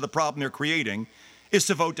solution to the problem they're creating is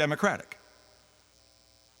to vote Democratic.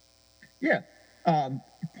 Yeah.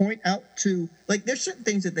 Point out to, like, there's certain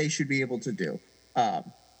things that they should be able to do.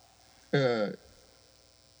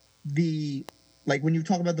 Like when you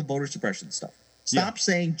talk about the voter suppression stuff, stop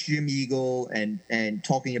saying Jim Eagle and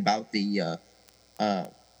talking about the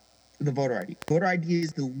voter ID. Voter ID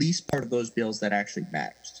is the least part of those bills that actually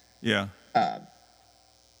matters. Yeah.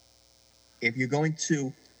 If you're going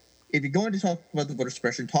to talk about the voter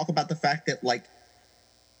suppression, talk about the fact that, like,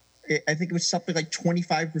 I think it was something like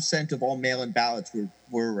 25% of all mail-in ballots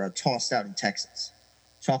were tossed out in Texas.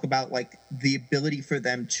 Talk about, like, the ability for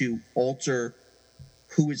them to alter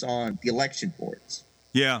who is on the election boards.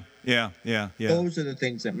 Yeah. Those are the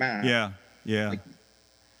things that matter. Yeah.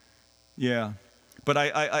 But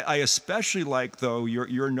I especially like, though,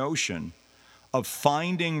 your notion of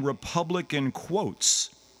finding Republican quotes,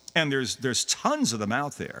 and there's tons of them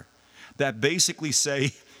out there that basically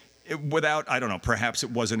say, without, I don't know, perhaps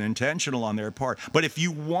it wasn't intentional on their part, but if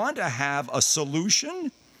you want to have a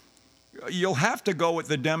solution, you'll have to go with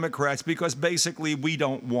the Democrats because basically we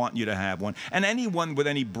don't want you to have one. And anyone with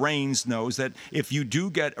any brains knows that if you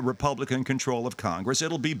do get a Republican control of Congress,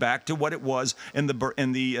 it'll be back to what it was in the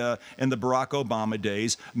Barack Obama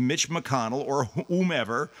days. Mitch McConnell or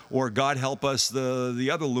whomever, or God help us, the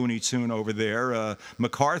other Looney Tune over there,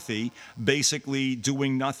 McCarthy, basically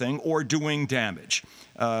doing nothing or doing damage.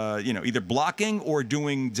 Either blocking or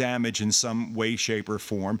doing damage in some way, shape, or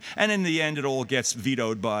form. And in the end, it all gets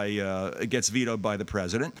vetoed by the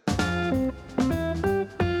president.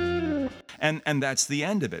 And that's the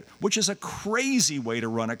end of it, which is a crazy way to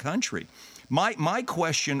run a country. My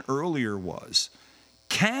question earlier was,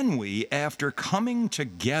 can we, after coming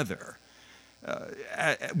together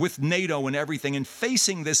with NATO and everything and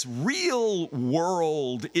facing this real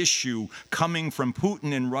world issue coming from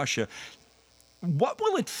Putin and Russia, what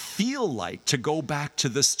will it feel like to go back to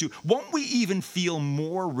the won't we even feel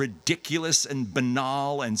more ridiculous and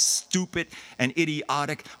banal and stupid and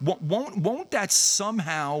idiotic? Won't that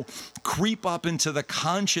somehow creep up into the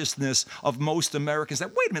consciousness of most Americans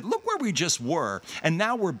that, wait a minute, look where we just were, and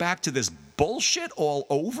now we're back to this bullshit all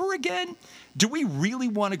over again? Do we really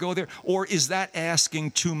want to go there? Or is that asking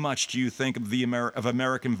too much, do you think, of of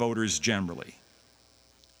American voters generally?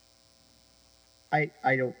 I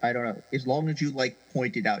don't know. As long as you, like,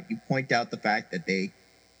 point out the fact that they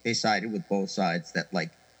sided with both sides, that, like,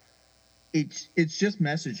 it's just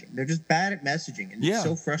messaging. They're just bad at messaging, and it's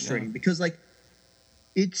so frustrating because, like,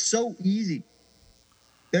 it's so easy.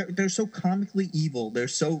 They're so comically evil. They're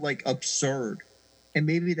so, like, absurd, and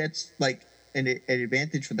maybe that's, like, an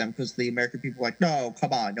advantage for them because the American people are like, no,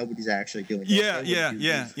 come on, nobody's actually doing it. Yeah.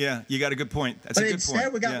 You got a good point. That's a good point. But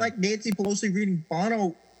instead, we got like Nancy Pelosi reading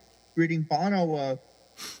Bono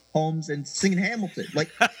poems and singing Hamilton.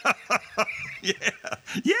 Like,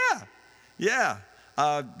 yeah.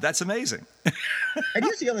 That's amazing. And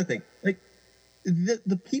here's the other thing: like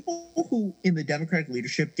the people who in the Democratic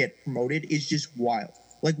leadership get promoted is just wild.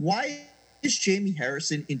 Like, why is Jamie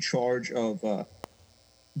Harrison in charge of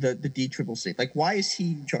the DCCC? Like, why is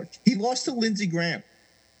he in charge? He lost to Lindsey Graham.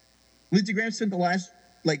 Lindsey Graham spent the last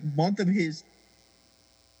month of his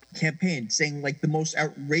campaign saying the most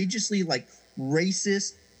outrageously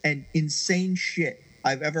racist and insane shit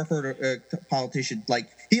I've ever heard a politician.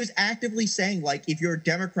 He was actively saying if you're a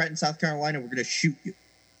Democrat in South Carolina, we're going to shoot you.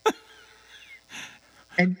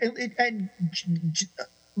 and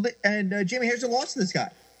Jamie Harrison lost to this guy.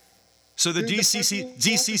 So the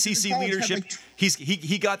DCCC leadership,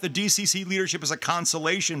 he got the DCC leadership as a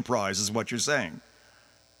consolation prize, is what you're saying.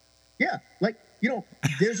 Yeah,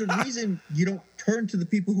 there's a reason you don't turn to the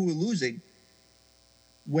people who are losing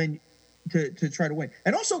when to try to win.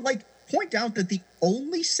 And also, point out that the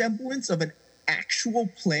only semblance of an actual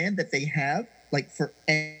plan that they have, for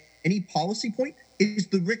any policy point, is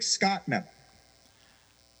the Rick Scott memo.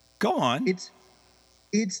 Go on.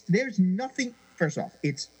 There's nothing. First off,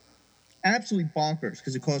 it's absolutely bonkers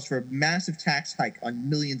because it calls for a massive tax hike on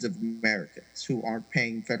millions of Americans who aren't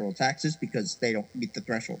paying federal taxes because they don't meet the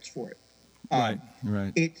thresholds for it. Right.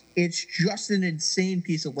 It's just an insane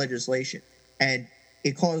piece of legislation, and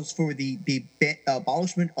it calls for the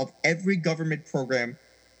abolishment of every government program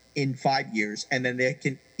in 5 years, and then they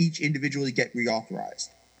can each individually get reauthorized.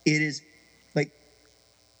 It is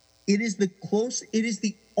the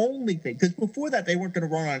only thing, because before that they weren't going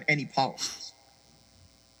to run on any policies.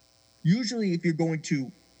 Usually, if you're going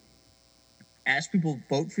to ask people to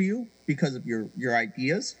vote for you because of your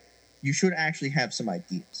ideas, you should actually have some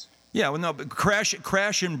ideas. Yeah, well, no, but crash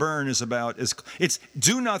and burn it's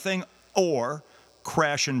do nothing or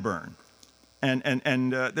crash and burn,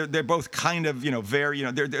 and they're both kind of very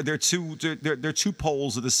they're two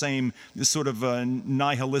poles of the same sort of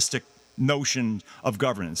nihilistic notion of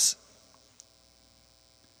governance.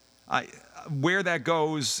 Where that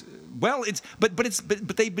goes, well, but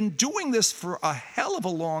they've been doing this for a hell of a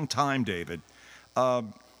long time, David.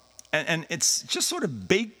 And it's just sort of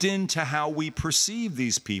baked into how we perceive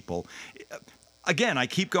these people. Again, I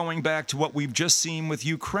keep going back to what we've just seen with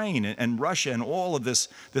Ukraine and Russia and all of this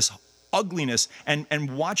ugliness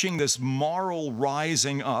and watching this moral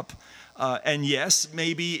rising up. And yes,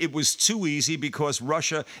 maybe it was too easy because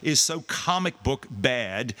Russia is so comic book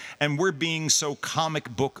bad and we're being so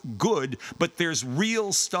comic book good, but there's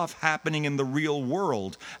real stuff happening in the real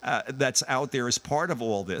world that's out there as part of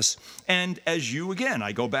all this. And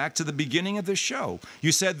I go back to the beginning of the show,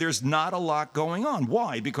 you said there's not a lot going on.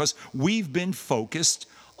 Why? Because we've been focused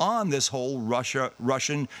on this whole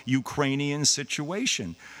Russian-Ukrainian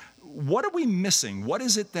situation. What are we missing? What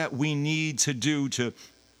is it that we need to do to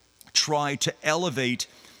try to elevate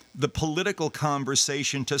the political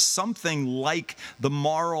conversation to something like the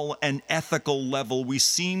moral and ethical level we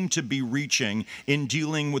seem to be reaching in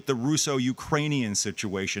dealing with the Russo-Ukrainian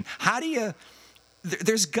situation? How do you...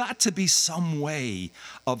 There's got to be some way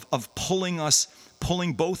of pulling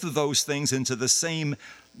both of those things into the same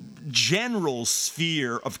general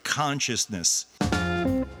sphere of consciousness.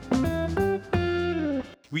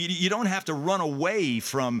 You don't have to run away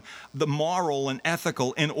from the moral and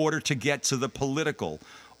ethical in order to get to the political.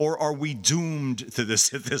 Or are we doomed to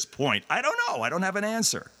this at this point? I don't know. I don't have an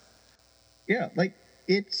answer. Yeah,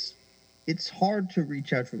 it's hard to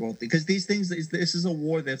reach out for both because these things. This is a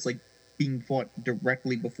war that's being fought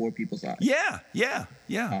directly before people's eyes. Yeah.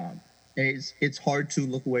 It's hard to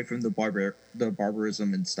look away from the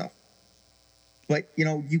barbarism and stuff. But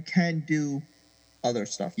you can do other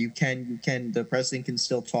stuff. You can. The president can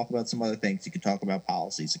still talk about some other things. You can talk about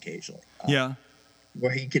policies occasionally.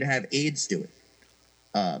 Where he could have aides do it.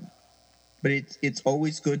 But it's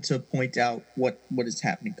always good to point out what is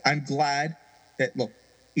happening. I'm glad that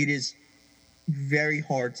it is very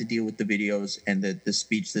hard to deal with the videos and the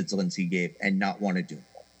speech that Zelensky gave and not want to do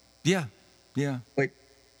more. Yeah. But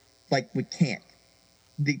we can't.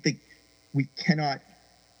 We cannot.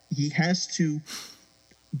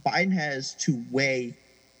 Biden has to weigh,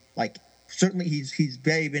 certainly he's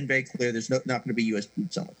been very clear there's not going to be U.S.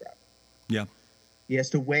 boots on the ground. Yeah. He has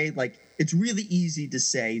to weigh, it's really easy to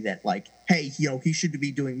say that, hey, he should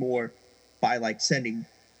be doing more by, sending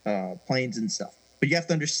planes and stuff. But you have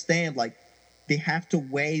to understand, they have to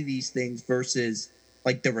weigh these things versus,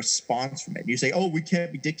 the response from it. You say, oh, we can't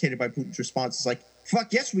be dictated by Putin's response. It's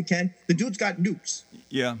fuck, yes, we can. The dude's got nukes.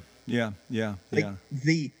 Yeah.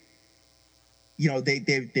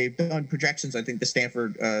 They've done projections. I think the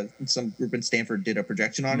Stanford, some group in Stanford did a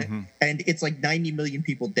projection on it, and it's 90 million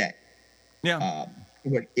people dead. Yeah.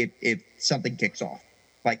 If something kicks off,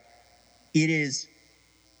 it is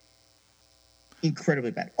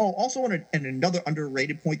incredibly bad. Oh, also on another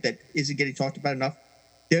underrated point that isn't getting talked about enough,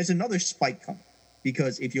 there's another spike coming.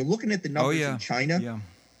 Because if you're looking at the numbers in China,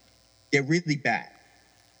 they're really bad.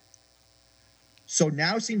 So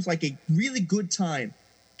now seems like a really good time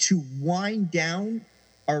to wind down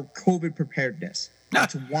our COVID preparedness, and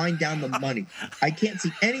to wind down the money. I can't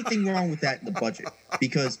see anything wrong with that in the budget,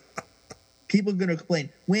 because people are going to complain,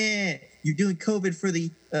 "When you're doing COVID for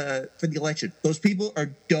the election." Those people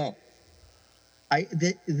are dumb.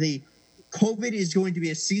 The COVID is going to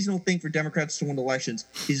be a seasonal thing for Democrats to win elections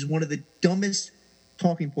is one of the dumbest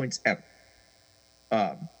talking points ever.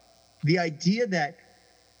 The idea that,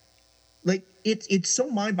 like, it's so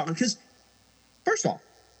mind-boggling, because first off,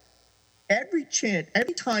 every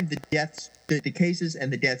time the cases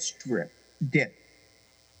and the deaths dip,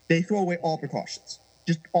 they throw away all precautions,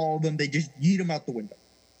 just all of them. They just yeet them out the window.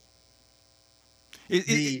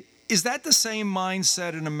 Is that the same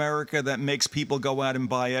mindset in America that makes people go out and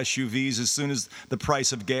buy SUVs as soon as the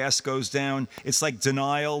price of gas goes down? It's like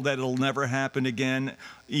denial that it'll never happen again,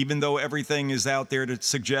 even though everything is out there to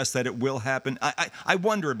suggest that it will happen. I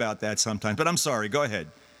wonder about that sometimes, but I'm sorry. Go ahead.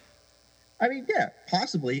 I mean, yeah,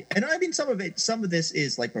 possibly. And I mean, some of this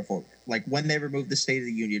is like performed. Like when they removed the State of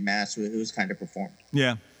the Union mask, it was kind of performed.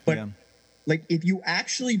 Yeah. But like, if you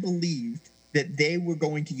actually believed that they were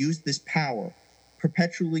going to use this power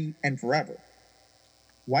perpetually and forever,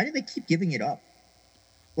 why do they keep giving it up?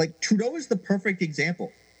 Like, Trudeau is the perfect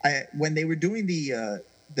example. When they were doing the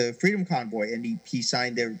Freedom Convoy and he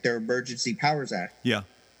signed their Emergency Powers Act. Yeah.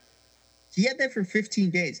 He had that for 15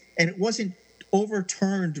 days, and it wasn't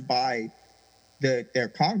overturned by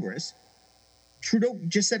their Congress. Trudeau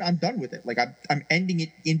just said, "I'm done with it. Like, I'm ending it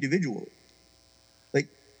individually." Like,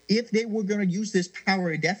 if they were going to use this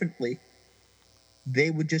power indefinitely, they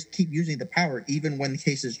would just keep using the power even when the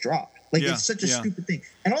cases dropped. Like, it's such a stupid thing.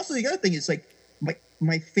 And also, the other thing is, like,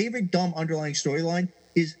 my favorite dumb underlying storyline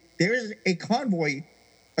is there is a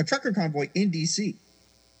trucker convoy in D.C.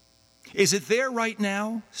 Is it there right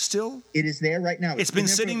now still? It is there right now. It's been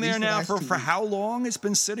sitting there now for how long? It's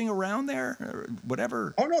been sitting around there? Or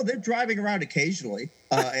whatever. Oh, no, they're driving around occasionally,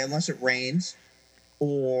 unless it rains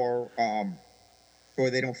or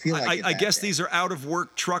they don't feel like it. I guess these are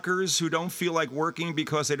out-of-work truckers who don't feel like working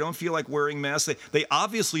because they don't feel like wearing masks. They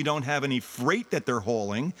obviously don't have any freight that they're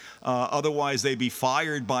hauling. Otherwise, they'd be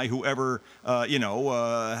fired by whoever,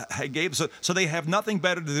 gave. So they have nothing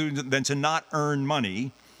better to do than to not earn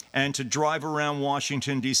money and to drive around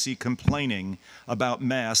Washington, D.C. complaining about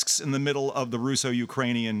masks in the middle of the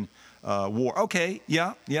Russo-Ukrainian war. Okay,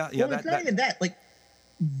 yeah. Well, it's not even that. Like,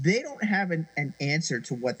 they don't have an answer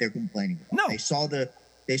to what they're complaining about. No. They saw the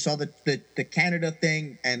Canada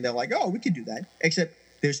thing, and they're like, "Oh, we can do that." Except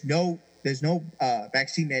there's no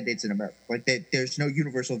vaccine mandates in America. Like, there's no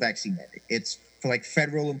universal vaccine mandate. It's for like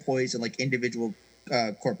federal employees and like individual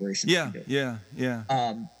corporations. Yeah.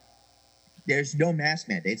 There's no mask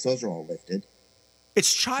mandates; those are all lifted.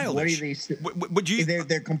 It's childish. Would you?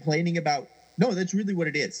 They're complaining about. No, that's really what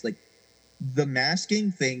it is. Like, the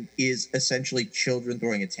masking thing is essentially children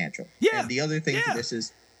throwing a tantrum. Yeah. And the other thing to this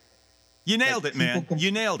is, you nailed it, man.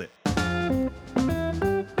 You nailed it.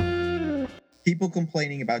 People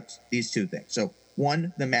complaining about these two things. So,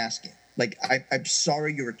 one, the masking. Like, I'm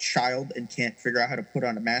sorry you're a child and can't figure out how to put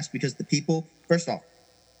on a mask, because the people, first off,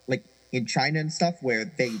 like in China and stuff, where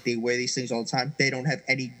they wear these things all the time, they don't have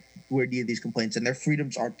anywhere near these complaints, and their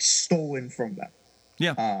freedoms are stolen from them.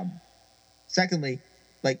 Yeah. Secondly,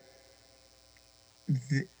 like,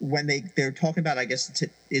 when they're talking about, I guess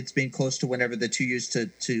it's been close to whenever the 2 years to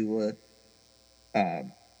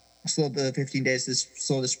slow the 15 days to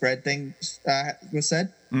slow the spread thing was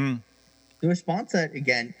said. The response to that,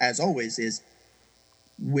 again, as always, is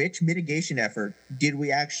which mitigation effort did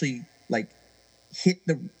we actually like hit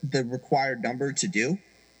the required number to do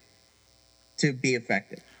to be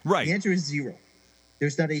effective? Right. The answer is zero.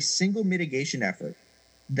 There's not a single mitigation effort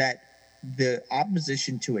that the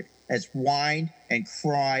opposition to it has whined and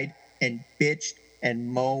cried and bitched and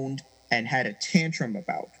moaned and had a tantrum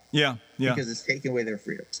about. Yeah. Because it's taking away their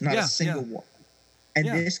freedoms. Not a single one. And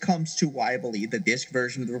this comes to why I believe that this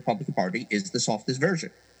version of the Republican Party is the softest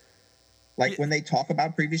version. Like, when they talk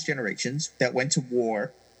about previous generations that went to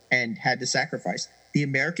war and had to sacrifice, the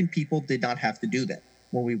American people did not have to do that.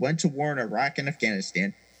 When we went to war in Iraq and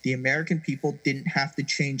Afghanistan, the American people didn't have to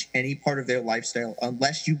change any part of their lifestyle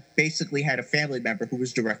unless you basically had a family member who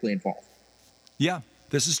was directly involved. Yeah,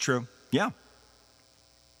 this is true. Yeah.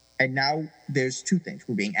 And now there's two things.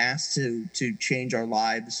 We're being asked to change our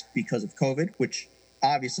lives because of COVID, which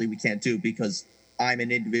obviously we can't do because I'm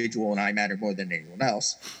an individual and I matter more than anyone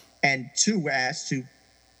else. And two, we're asked to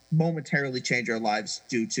momentarily change our lives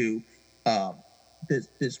due to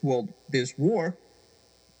this war.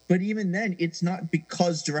 But even then, it's not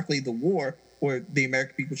because directly the war or the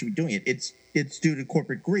American people should be doing it. It's due to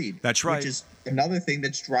corporate greed. That's right. Which is another thing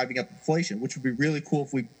that's driving up inflation, which would be really cool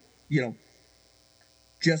if we,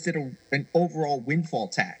 just did an overall windfall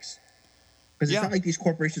tax. Because it's not like these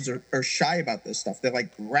corporations are shy about this stuff. They're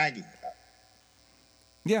like bragging about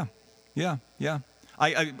it. Yeah.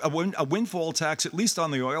 A windfall tax, at least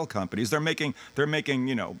on the oil companies. They're making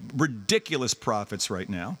ridiculous profits right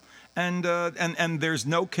now. And there's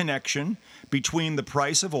no connection between the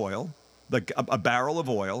price of oil, like a barrel of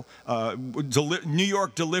oil, New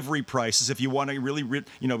York delivery prices. If you want to really,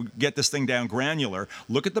 get this thing down granular,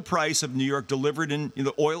 look at the price of New York delivered in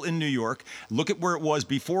oil in New York. Look at where it was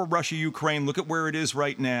before Russia-Ukraine. Look at where it is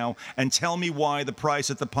right now, and tell me why the price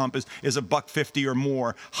at the pump is $1.50 or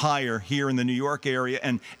more higher here in the New York area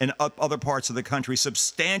and other parts of the country,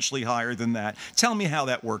 substantially higher than that. Tell me how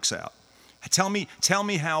that works out. Tell me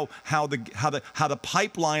how the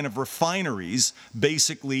pipeline of refineries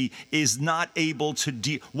basically is not able to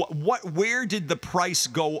where did the price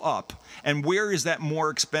go up, and where is that more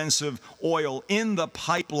expensive oil in the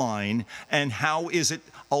pipeline, and how is it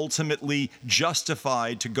ultimately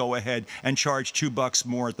justified to go ahead and charge $2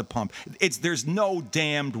 more at the pump? There's no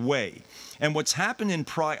damned way. And what's happened in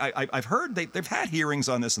I've heard they've had hearings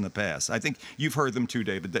on this in the past. I think you've heard them too,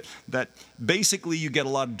 David, that basically you get a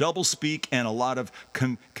lot of doublespeak and a lot of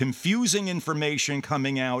confusing information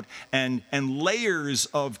coming out and layers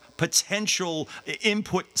of potential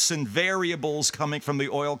inputs and variables coming from the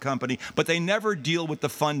oil company, but they never deal with the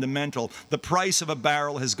fundamental. The price of a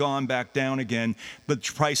barrel has gone back down again, but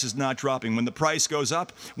the price is not dropping. When the price goes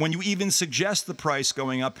up, when you even suggest the price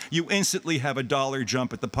going up, you instantly have a dollar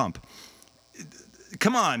jump at the pump.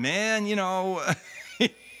 Come on, man,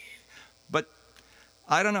 But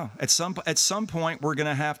I don't know. At some point, we're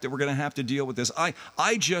gonna have to deal with this. I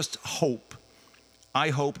just hope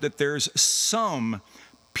that there's some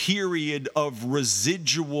period of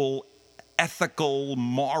residual ethical,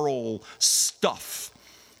 moral stuff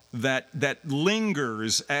that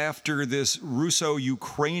lingers after this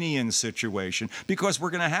Russo-Ukrainian situation, because we're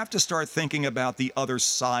going to have to start thinking about the other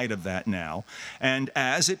side of that now. And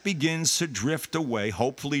as it begins to drift away,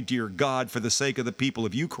 hopefully, dear God, for the sake of the people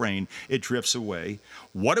of Ukraine, it drifts away.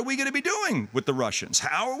 What are we going to be doing with the Russians?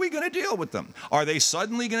 How are we going to deal with them? Are they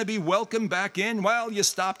suddenly going to be welcomed back in? Well, you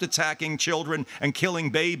stopped attacking children and killing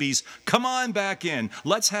babies. Come on back in.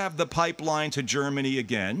 Let's have the pipeline to Germany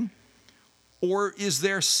again. Or is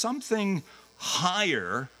there something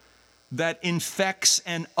higher that infects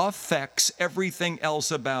and affects everything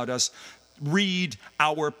else about us? Read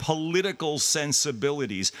our political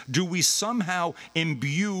sensibilities. Do we somehow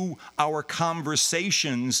imbue our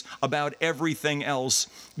conversations about everything else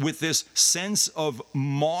with this sense of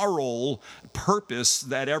moral purpose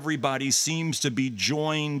that everybody seems to be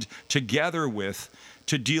joined together with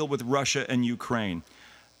to deal with Russia and Ukraine?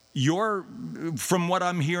 From what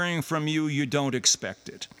I'm hearing from you, you don't expect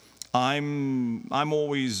it. I'm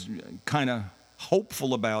always kind of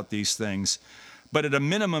hopeful about these things, but at a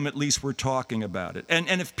minimum, at least we're talking about it.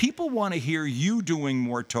 And if people want to hear you doing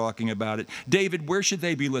more talking about it, David, where should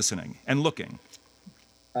they be listening and looking?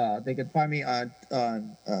 They can find me on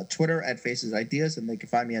Twitter at Faces Ideas, and they can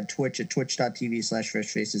find me on Twitch at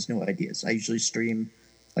twitch.tv/FreshFacesNewIdeas. I usually stream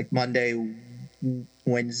like Monday,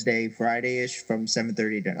 Wednesday, Friday-ish from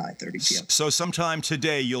 7:30 to 9:30 p.m. So sometime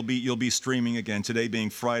today you'll be streaming again. Today being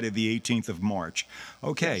Friday the 18th of March.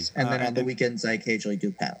 Okay. Yes. And then on the weekends I occasionally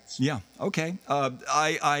do panels. Yeah. Okay.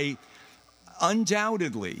 I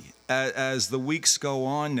undoubtedly, as the weeks go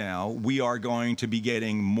on now, we are going to be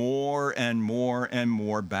getting more and more and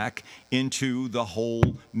more back into the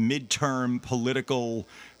whole midterm political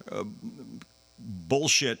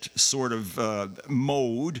bullshit sort of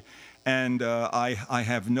mode. And I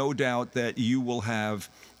have no doubt that you will have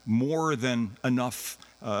more than enough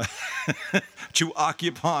to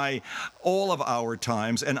occupy all of our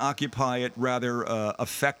times, and occupy it rather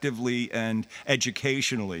effectively and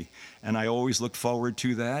educationally. And I always look forward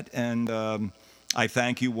to that. And I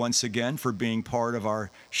thank you once again for being part of our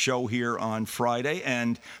show here on Friday,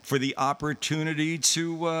 and for the opportunity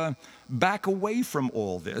to back away from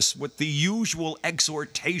all this with the usual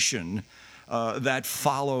exhortation that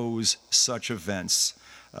follows such events.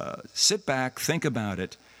 Sit back, think about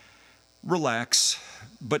it, relax,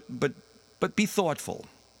 but be thoughtful,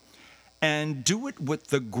 and do it with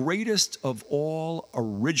the greatest of all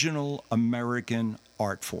original American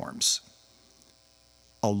art forms: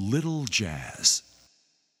 a little jazz.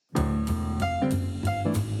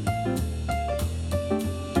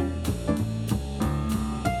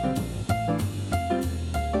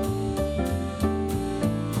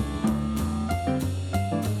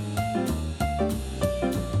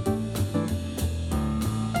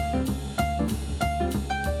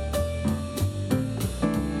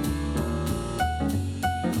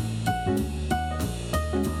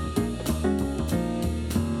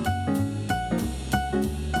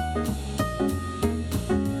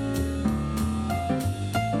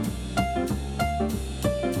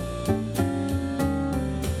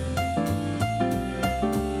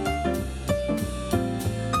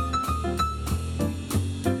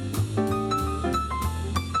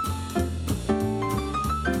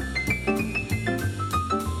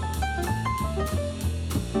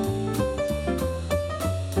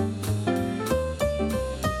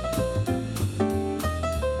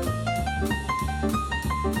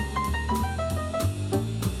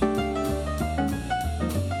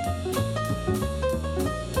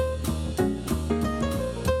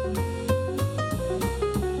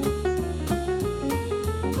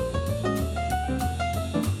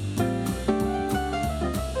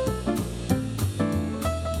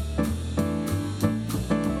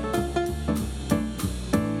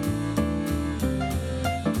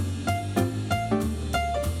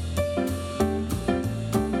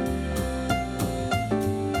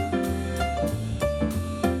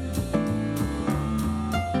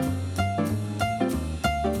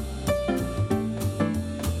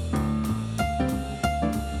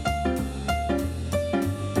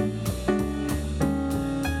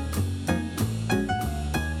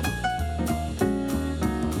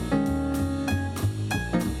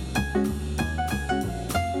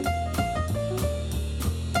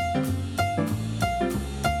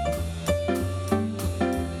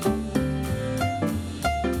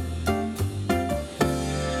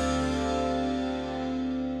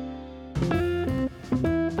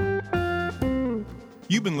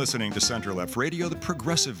 You've been listening to Center Left Radio, the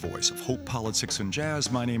progressive voice of hope, politics, and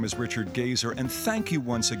jazz. My name is Richard Gazer, and thank you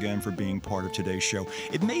once again for being part of today's show.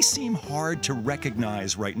 It may seem hard to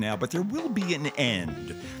recognize right now, but there will be an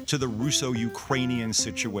end to the Russo-Ukrainian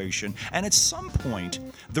situation, and at some point,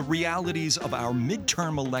 the realities of our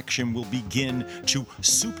midterm election will begin to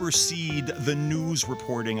supersede the news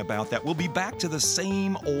reporting about that. We'll be back to the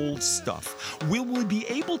same old stuff. Will we be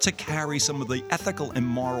able to carry some of the ethical and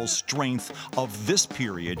moral strength of this period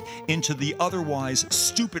into the otherwise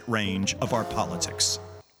stupid range of our politics?